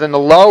 One that was in the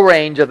low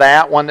range of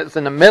that, one that's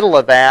in the middle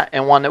of that,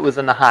 and one that was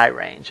in the high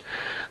range.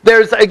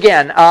 There's,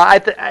 again,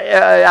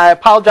 I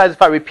apologize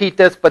if I repeat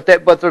this, but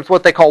there's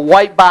what they call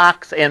white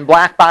box and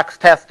black box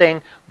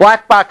testing.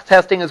 Black box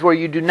testing is where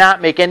you do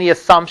not make any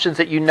assumptions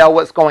that you know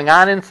what's going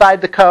on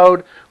inside the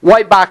code.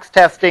 White box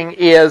testing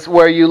is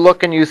where you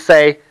look and you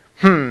say,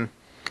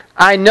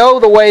 I know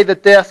the way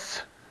that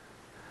this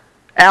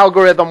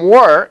algorithm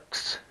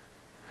works,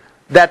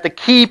 that the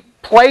key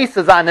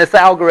places on this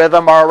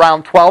algorithm are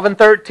around 12 and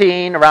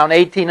 13, around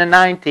 18 and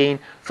 19,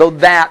 so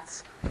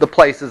that's the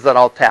places that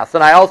I'll test.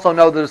 And I also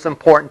know that it's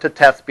important to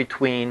test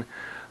between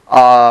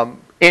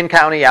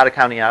in-county,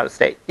 out-of-county, and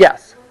out-of-state.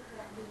 Yes?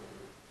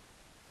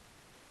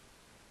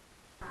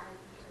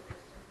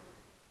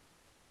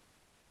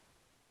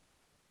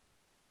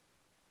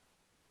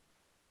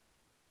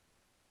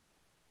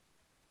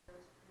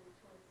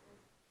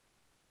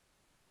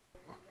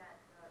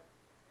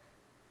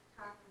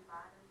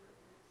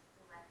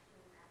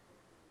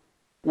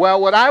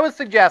 Well, what I was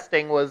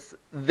suggesting was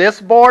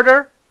this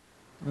border,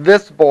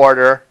 this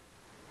border,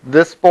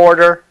 this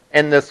border,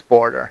 and this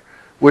border,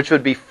 which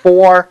would be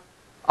 4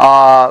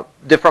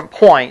 different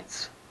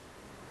points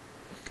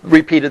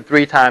repeated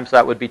 3 times, so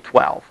that would be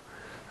 12.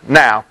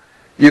 Now,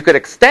 you could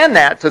extend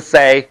that to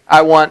say,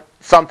 I want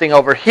something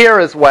over here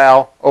as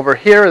well, over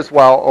here as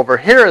well, over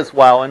here as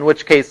well, in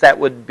which case that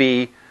would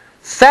be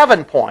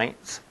 7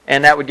 points,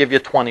 and that would give you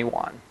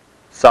 21.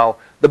 So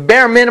the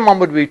bare minimum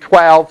would be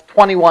 12.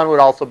 21 would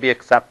also be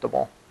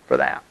acceptable for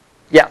that.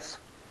 Yes?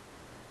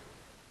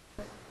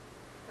 Put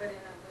in a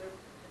loop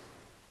and just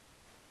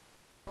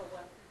pull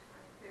 1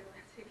 through 22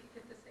 and see if you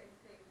get the same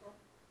table.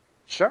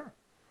 Sure.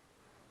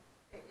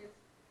 It's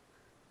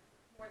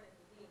more than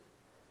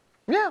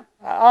you need.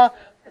 Yeah.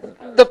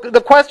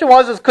 The question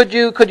was, could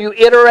you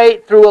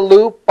iterate through a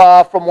loop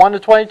from 1 to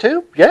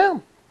 22? Yeah.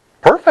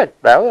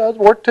 Perfect. That would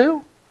work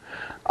too.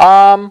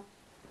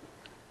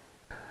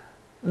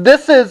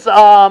 This is,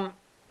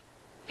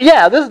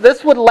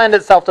 this would lend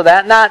itself to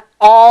that. Not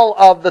all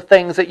of the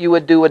things that you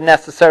would do would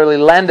necessarily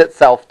lend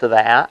itself to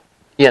that.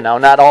 You know,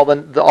 not all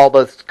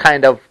the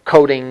kind of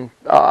coding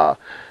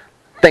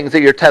things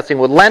that you're testing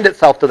would lend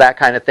itself to that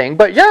kind of thing.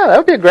 But yeah, that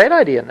would be a great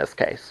idea in this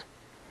case.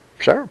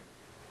 Sure.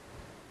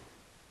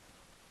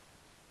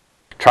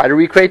 Try to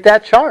recreate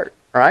that chart,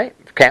 right?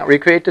 If you can't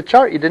recreate the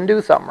chart, you didn't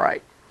do something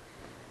right.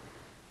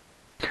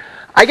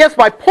 I guess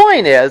my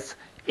point is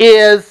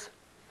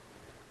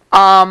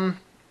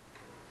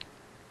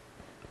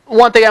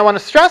one thing I want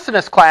to stress in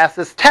this class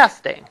is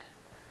testing.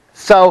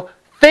 So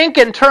think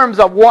in terms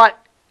of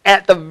what,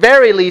 at the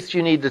very least,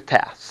 you need to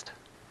test.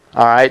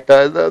 All right,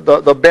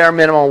 the bare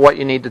minimum of what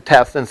you need to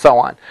test and so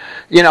on.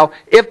 You know,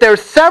 if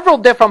there's several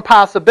different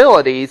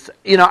possibilities,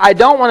 you know, I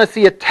don't want to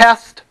see a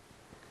test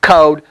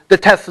code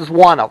that tests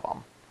one of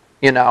them.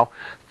 You know,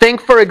 think,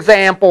 for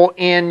example,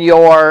 in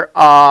your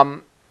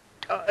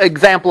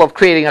example of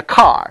creating a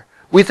car.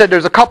 We said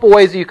there's a couple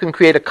ways you can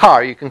create a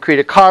car. You can create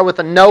a car with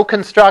a no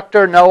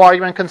constructor, no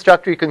argument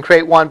constructor. You can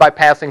create one by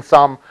passing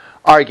some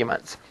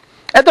arguments.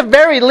 At the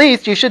very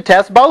least, you should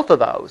test both of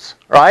those,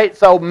 right?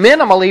 So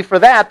minimally for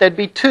that, there'd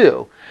be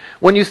 2.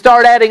 When you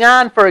start adding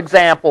on, for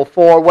example,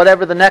 for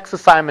whatever the next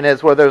assignment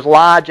is, where there's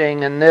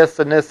lodging and this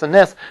and this and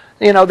this,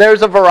 you know,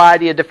 there's a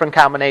variety of different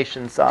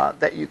combinations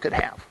that you could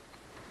have.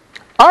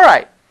 All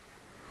right.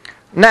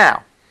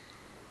 Now,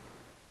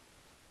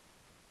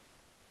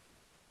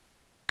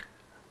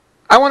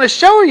 I want to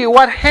show you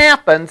what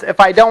happens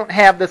if I don't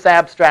have this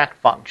abstract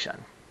function.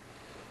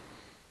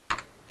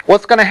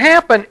 What's going to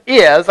happen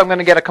is I'm going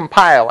to get a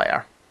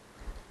compiler.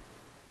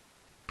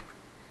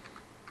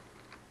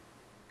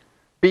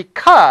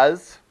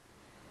 Because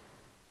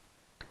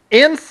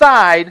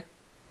inside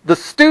the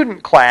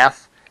student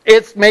class,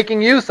 it's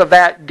making use of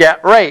that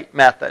getRate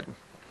method.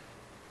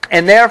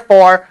 And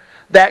therefore,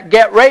 that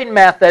getRate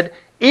method,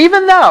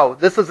 even though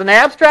this is an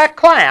abstract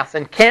class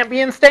and can't be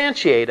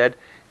instantiated,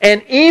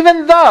 and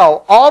even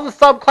though all the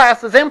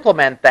subclasses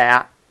implement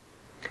that,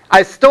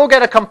 I still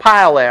get a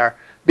compiler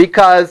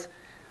because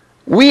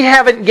we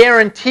haven't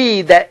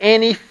guaranteed that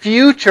any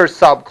future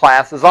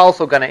subclass is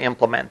also going to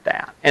implement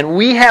that. And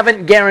we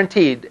haven't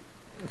guaranteed,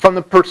 from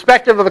the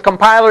perspective of the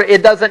compiler,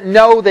 it doesn't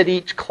know that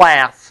each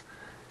class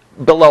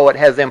below it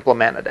has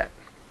implemented it.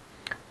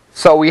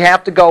 So we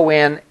have to go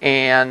in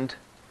and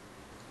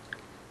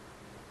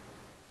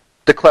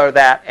declare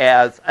that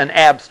as an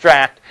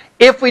abstract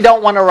if we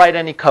don't want to write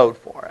any code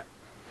for it.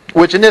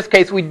 Which in this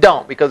case we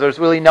don't, because there's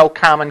really no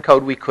common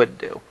code we could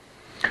do.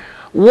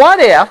 What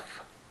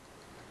if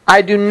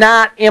I do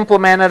not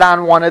implement it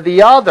on one of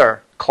the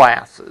other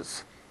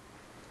classes?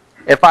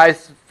 If I,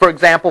 for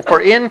example, for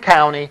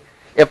in-county,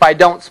 if I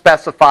don't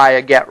specify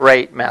a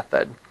getRate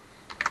method.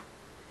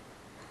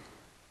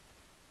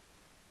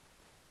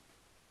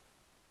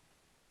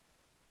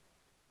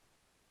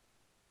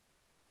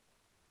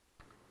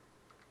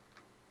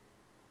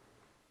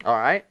 All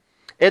right.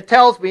 It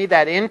tells me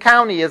that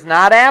in-county is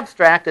not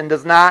abstract and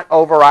does not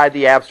override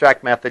the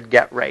abstract method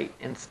getRate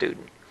in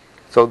student.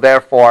 So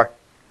therefore,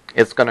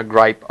 it's going to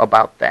gripe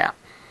about that.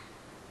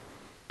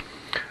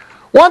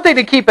 One thing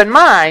to keep in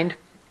mind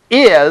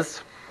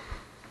is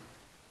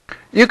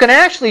you can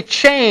actually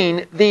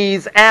chain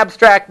these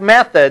abstract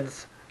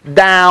methods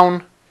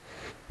down.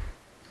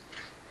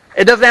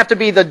 It doesn't have to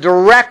be the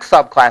direct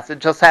subclass. It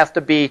just has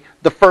to be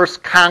the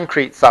first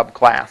concrete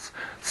subclass.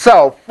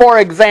 So, for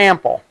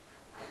example,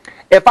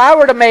 if I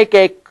were to make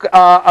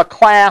a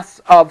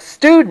class of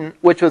student,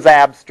 which was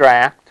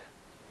abstract,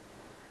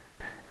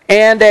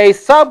 and a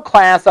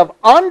subclass of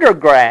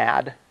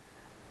undergrad,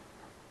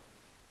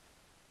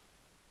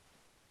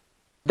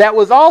 that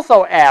was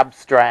also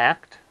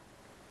abstract.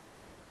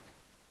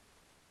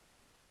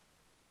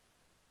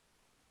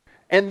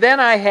 And then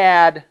I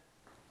had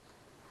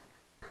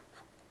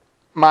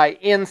my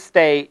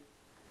in-state,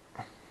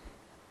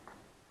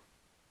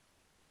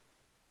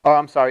 or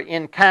I'm sorry,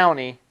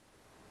 in-county,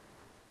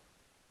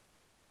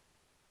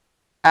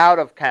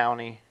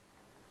 out-of-county,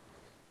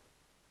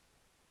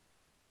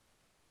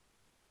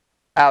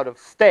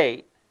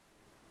 out-of-state.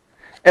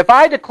 If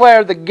I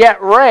declare the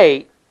get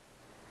rate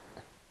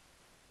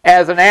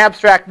as an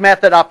abstract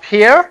method up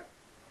here,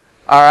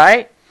 all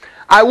right,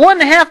 I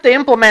wouldn't have to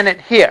implement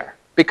it here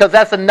because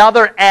that's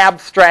another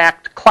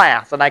abstract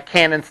class and I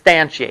can't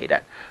instantiate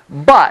it.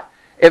 But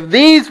if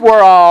these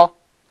were all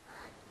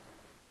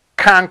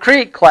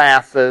concrete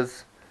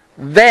classes,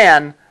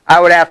 then I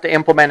would have to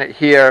implement it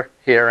here,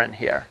 here, and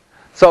here.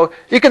 So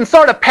you can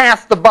sort of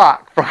pass the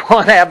buck from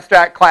one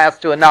abstract class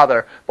to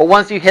another, but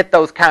once you hit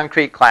those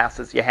concrete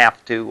classes, you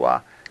have to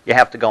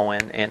go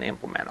in and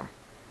implement them.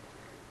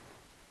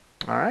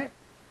 All right.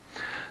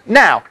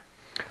 Now,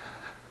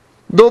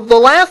 the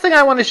last thing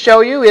I want to show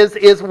you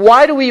is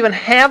why do we even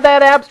have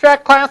that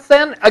abstract class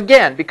then?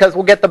 Again, because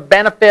we'll get the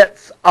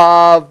benefits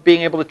of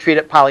being able to treat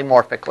it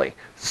polymorphically.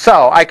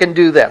 So I can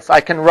do this.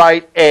 I can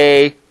write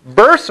a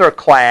bursar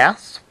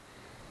class.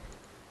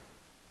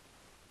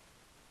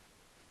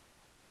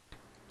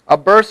 A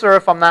bursar,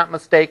 if I'm not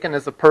mistaken,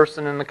 is a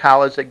person in the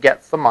college that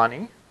gets the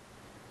money.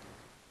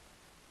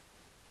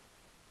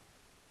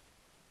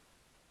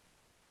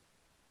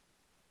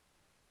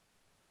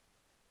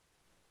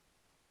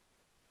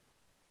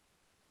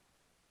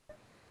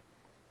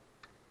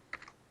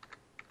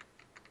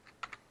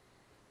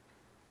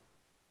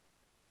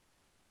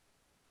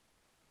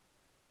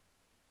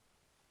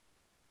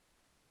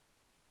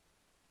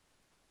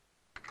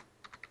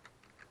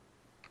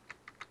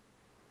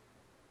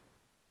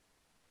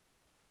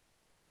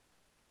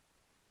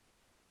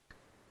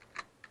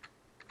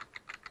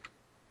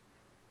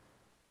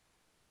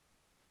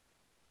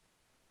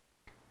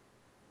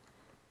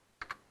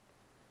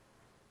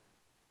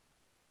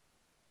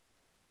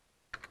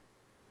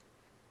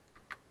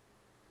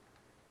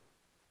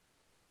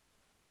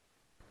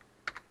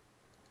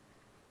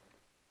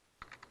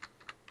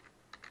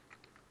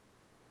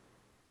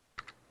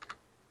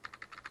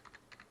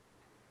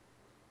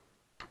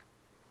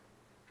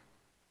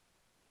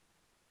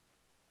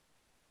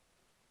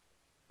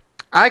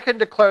 I can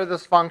declare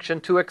this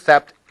function to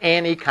accept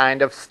any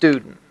kind of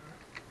student.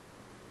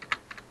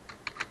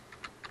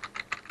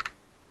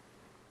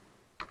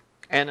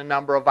 And a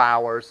number of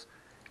hours.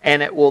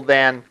 And it will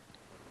then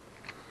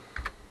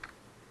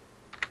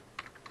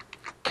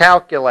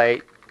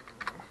calculate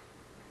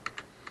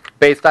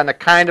based on the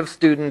kind of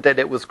student that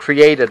it was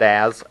created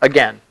as.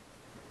 Again,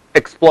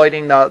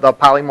 exploiting the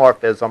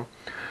polymorphism.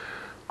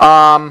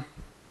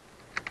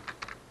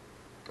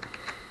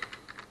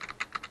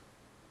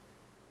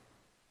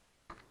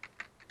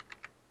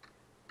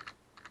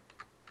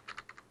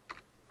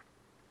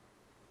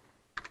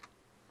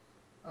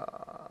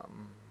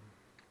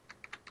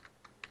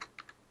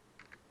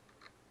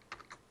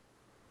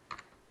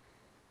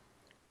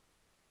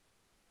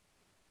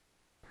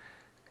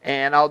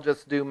 And I'll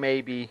just do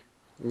maybe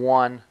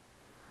one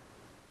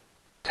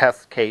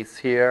test case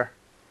here.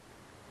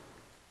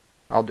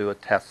 I'll do a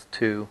test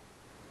 2.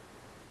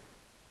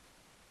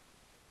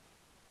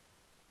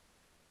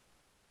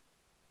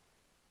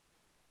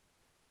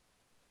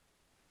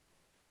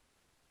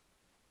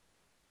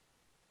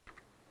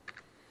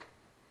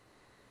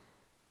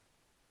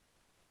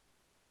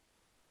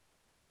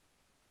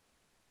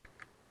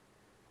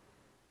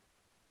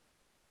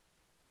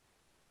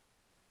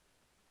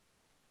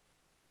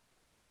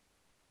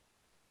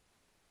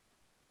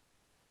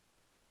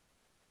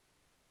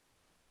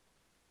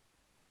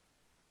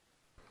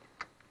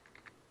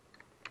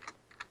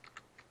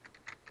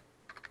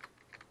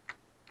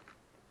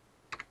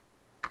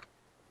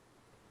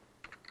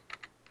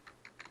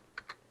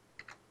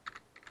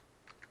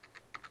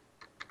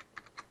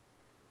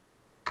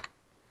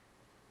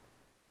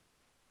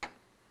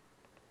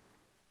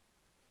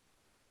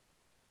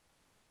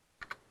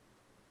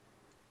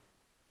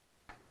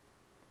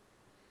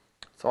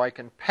 So I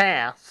can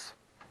pass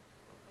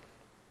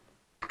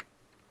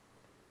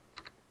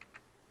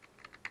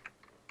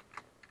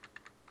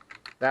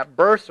that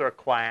bursar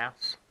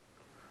class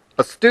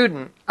a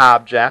student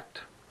object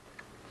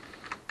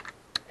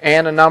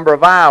and a number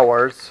of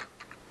hours,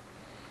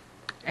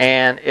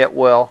 and it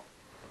will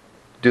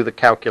do the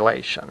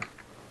calculation.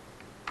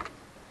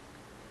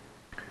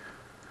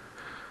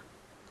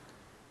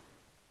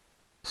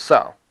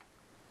 So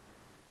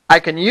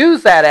I can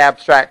use that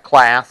abstract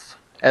class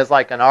as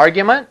like an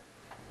argument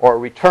or a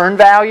return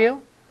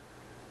value,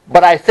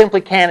 but I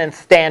simply can't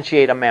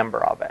instantiate a member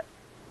of it.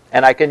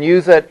 And I can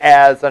use it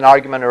as an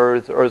argument or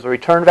as a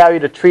return value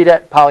to treat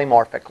it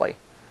polymorphically.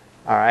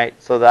 All right,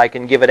 so that I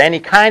can give it any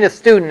kind of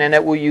student and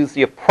it will use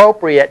the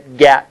appropriate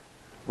get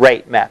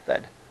rate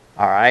method,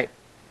 all right,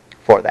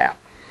 for that.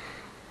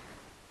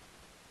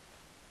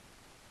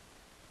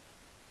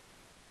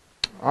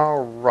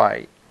 All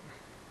right.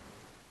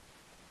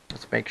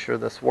 Just make sure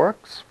this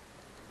works.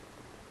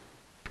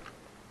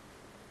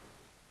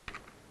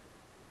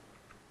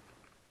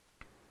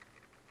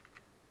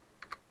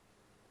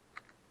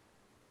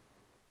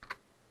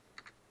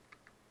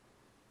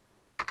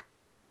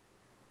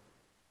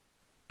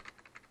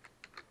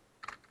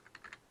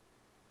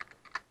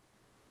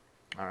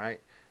 All right,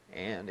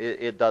 and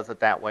it does it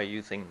that way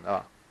using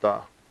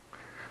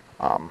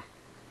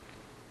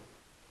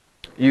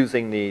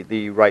using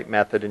the right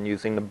method and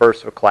using the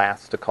bursar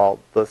class to call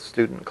the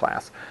student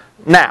class.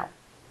 Now,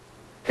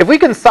 if we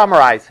can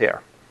summarize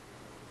here,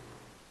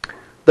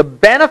 the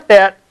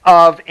benefit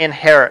of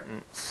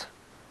inheritance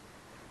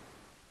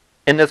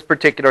in this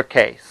particular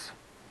case,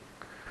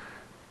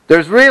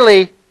 there's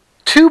really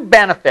two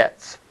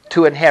benefits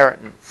to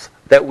inheritance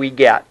that we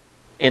get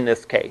in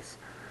this case.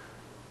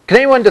 Can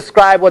anyone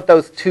describe what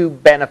those two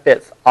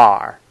benefits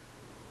are?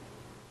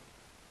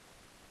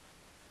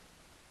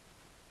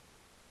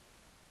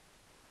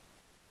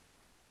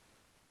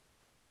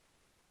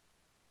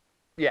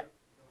 Yeah.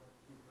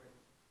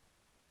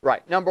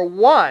 Right. Number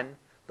one,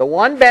 the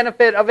one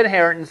benefit of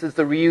inheritance is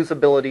the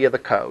reusability of the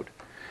code.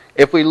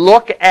 If we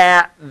look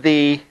at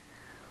the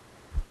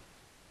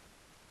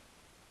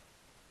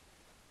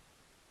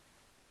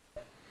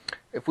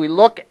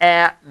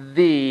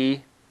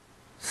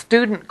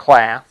student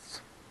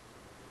class,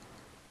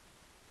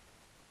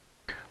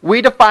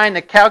 we define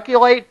the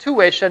calculate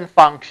tuition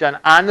function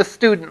on the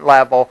student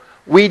level.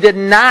 We did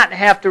not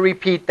have to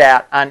repeat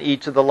that on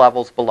each of the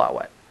levels below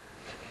it.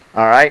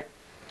 All right?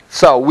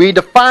 So we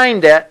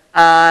defined it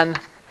on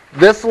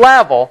this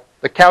level,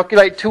 the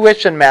calculate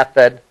tuition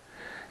method,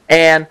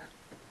 and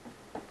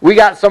we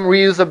got some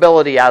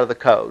reusability out of the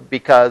code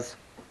because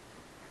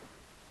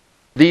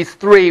these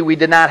three, we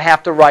did not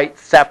have to write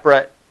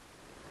separate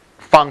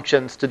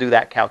functions to do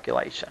that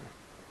calculation.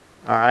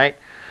 All right?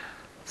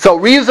 So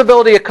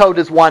reusability of code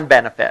is one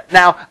benefit.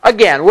 Now,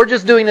 again, we're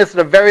just doing this in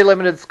a very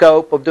limited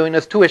scope of doing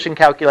this tuition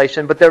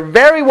calculation, but there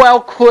very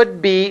well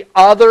could be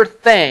other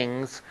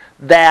things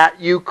that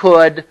you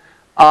could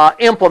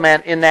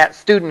implement in that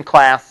student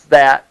class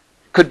that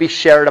could be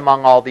shared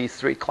among all these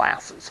three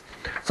classes.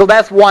 So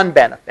that's one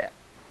benefit.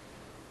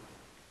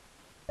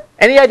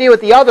 Any idea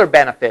what the other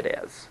benefit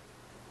is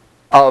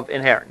of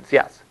inheritance?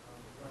 Yes?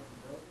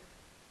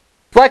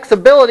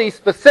 Flexibility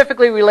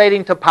specifically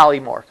relating to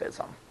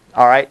polymorphism.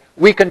 All right?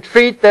 We can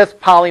treat this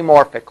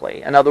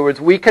polymorphically. In other words,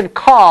 we can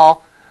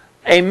call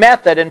a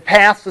method and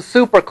pass the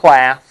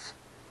superclass,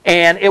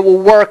 and it will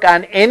work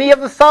on any of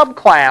the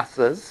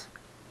subclasses.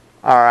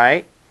 All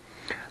right?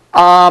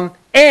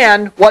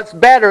 And what's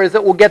better is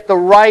it will get the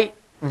right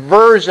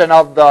version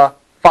of the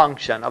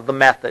function, of the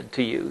method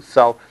to use.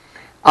 So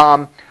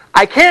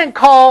I can't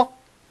call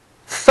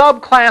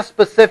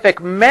subclass-specific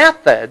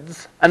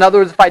methods. In other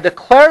words, if I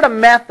declared a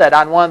method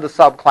on one of the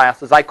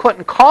subclasses, I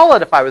couldn't call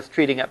it if I was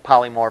treating it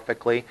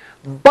polymorphically.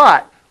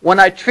 But when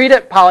I treat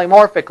it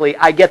polymorphically,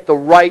 I get the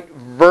right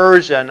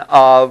version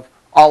of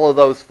all of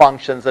those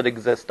functions that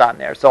exist on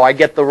there. So I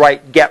get the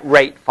right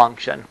get-rate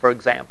function, for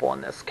example,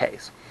 in this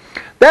case.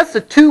 That's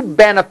the two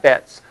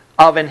benefits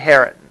of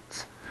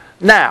inheritance.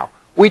 Now,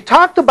 we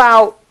talked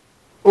about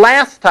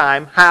last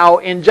time how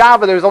in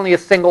Java there's only a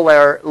single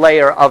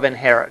layer of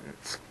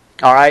inheritance.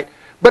 All right?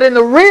 But in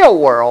the real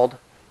world,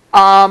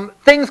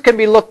 things can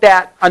be looked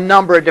at a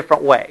number of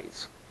different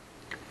ways.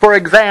 For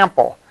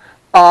example,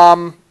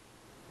 a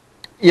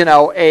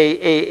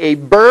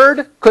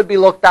bird could be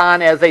looked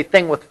on as a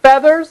thing with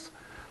feathers,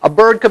 a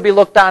bird could be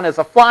looked on as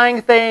a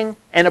flying thing,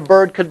 and a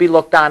bird could be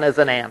looked on as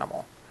an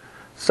animal.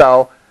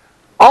 So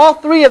all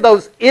three of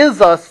those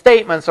is-a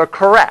statements are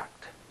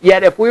correct.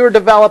 Yet if we were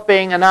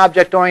developing an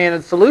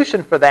object-oriented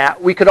solution for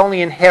that, we could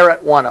only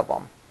inherit one of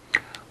them.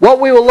 What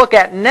we will look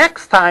at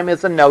next time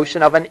is the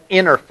notion of an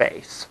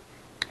interface.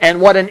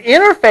 And what an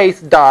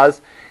interface does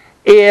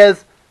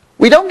is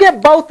we don't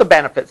get both the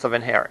benefits of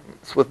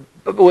inheritance.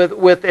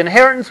 With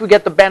inheritance, we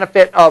get the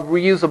benefit of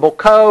reusable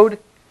code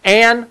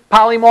and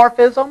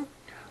polymorphism.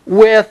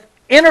 With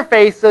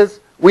interfaces,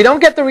 we don't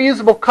get the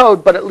reusable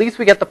code, but at least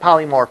we get the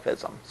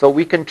polymorphism. So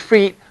we can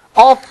treat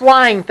all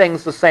flying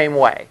things the same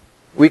way.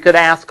 We could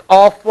ask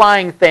all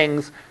flying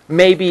things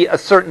maybe a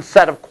certain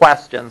set of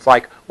questions,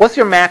 like, what's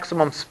your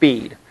maximum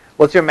speed?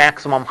 What's your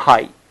maximum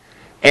height?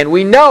 And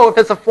we know if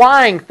it's a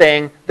flying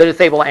thing that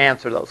it's able to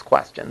answer those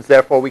questions.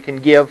 Therefore, we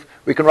can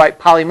write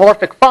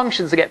polymorphic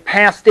functions that get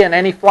passed in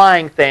any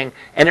flying thing,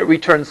 and it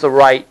returns the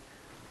right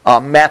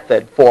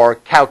method for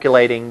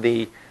calculating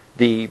the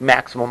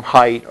maximum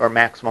height or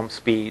maximum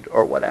speed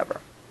or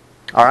whatever.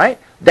 All right?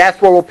 That's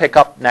where we'll pick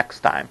up next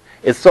time.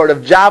 It's sort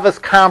of Java's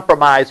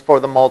compromise for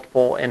the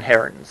multiple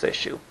inheritance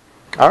issue.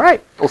 All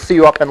right. We'll see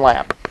you up in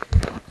lab.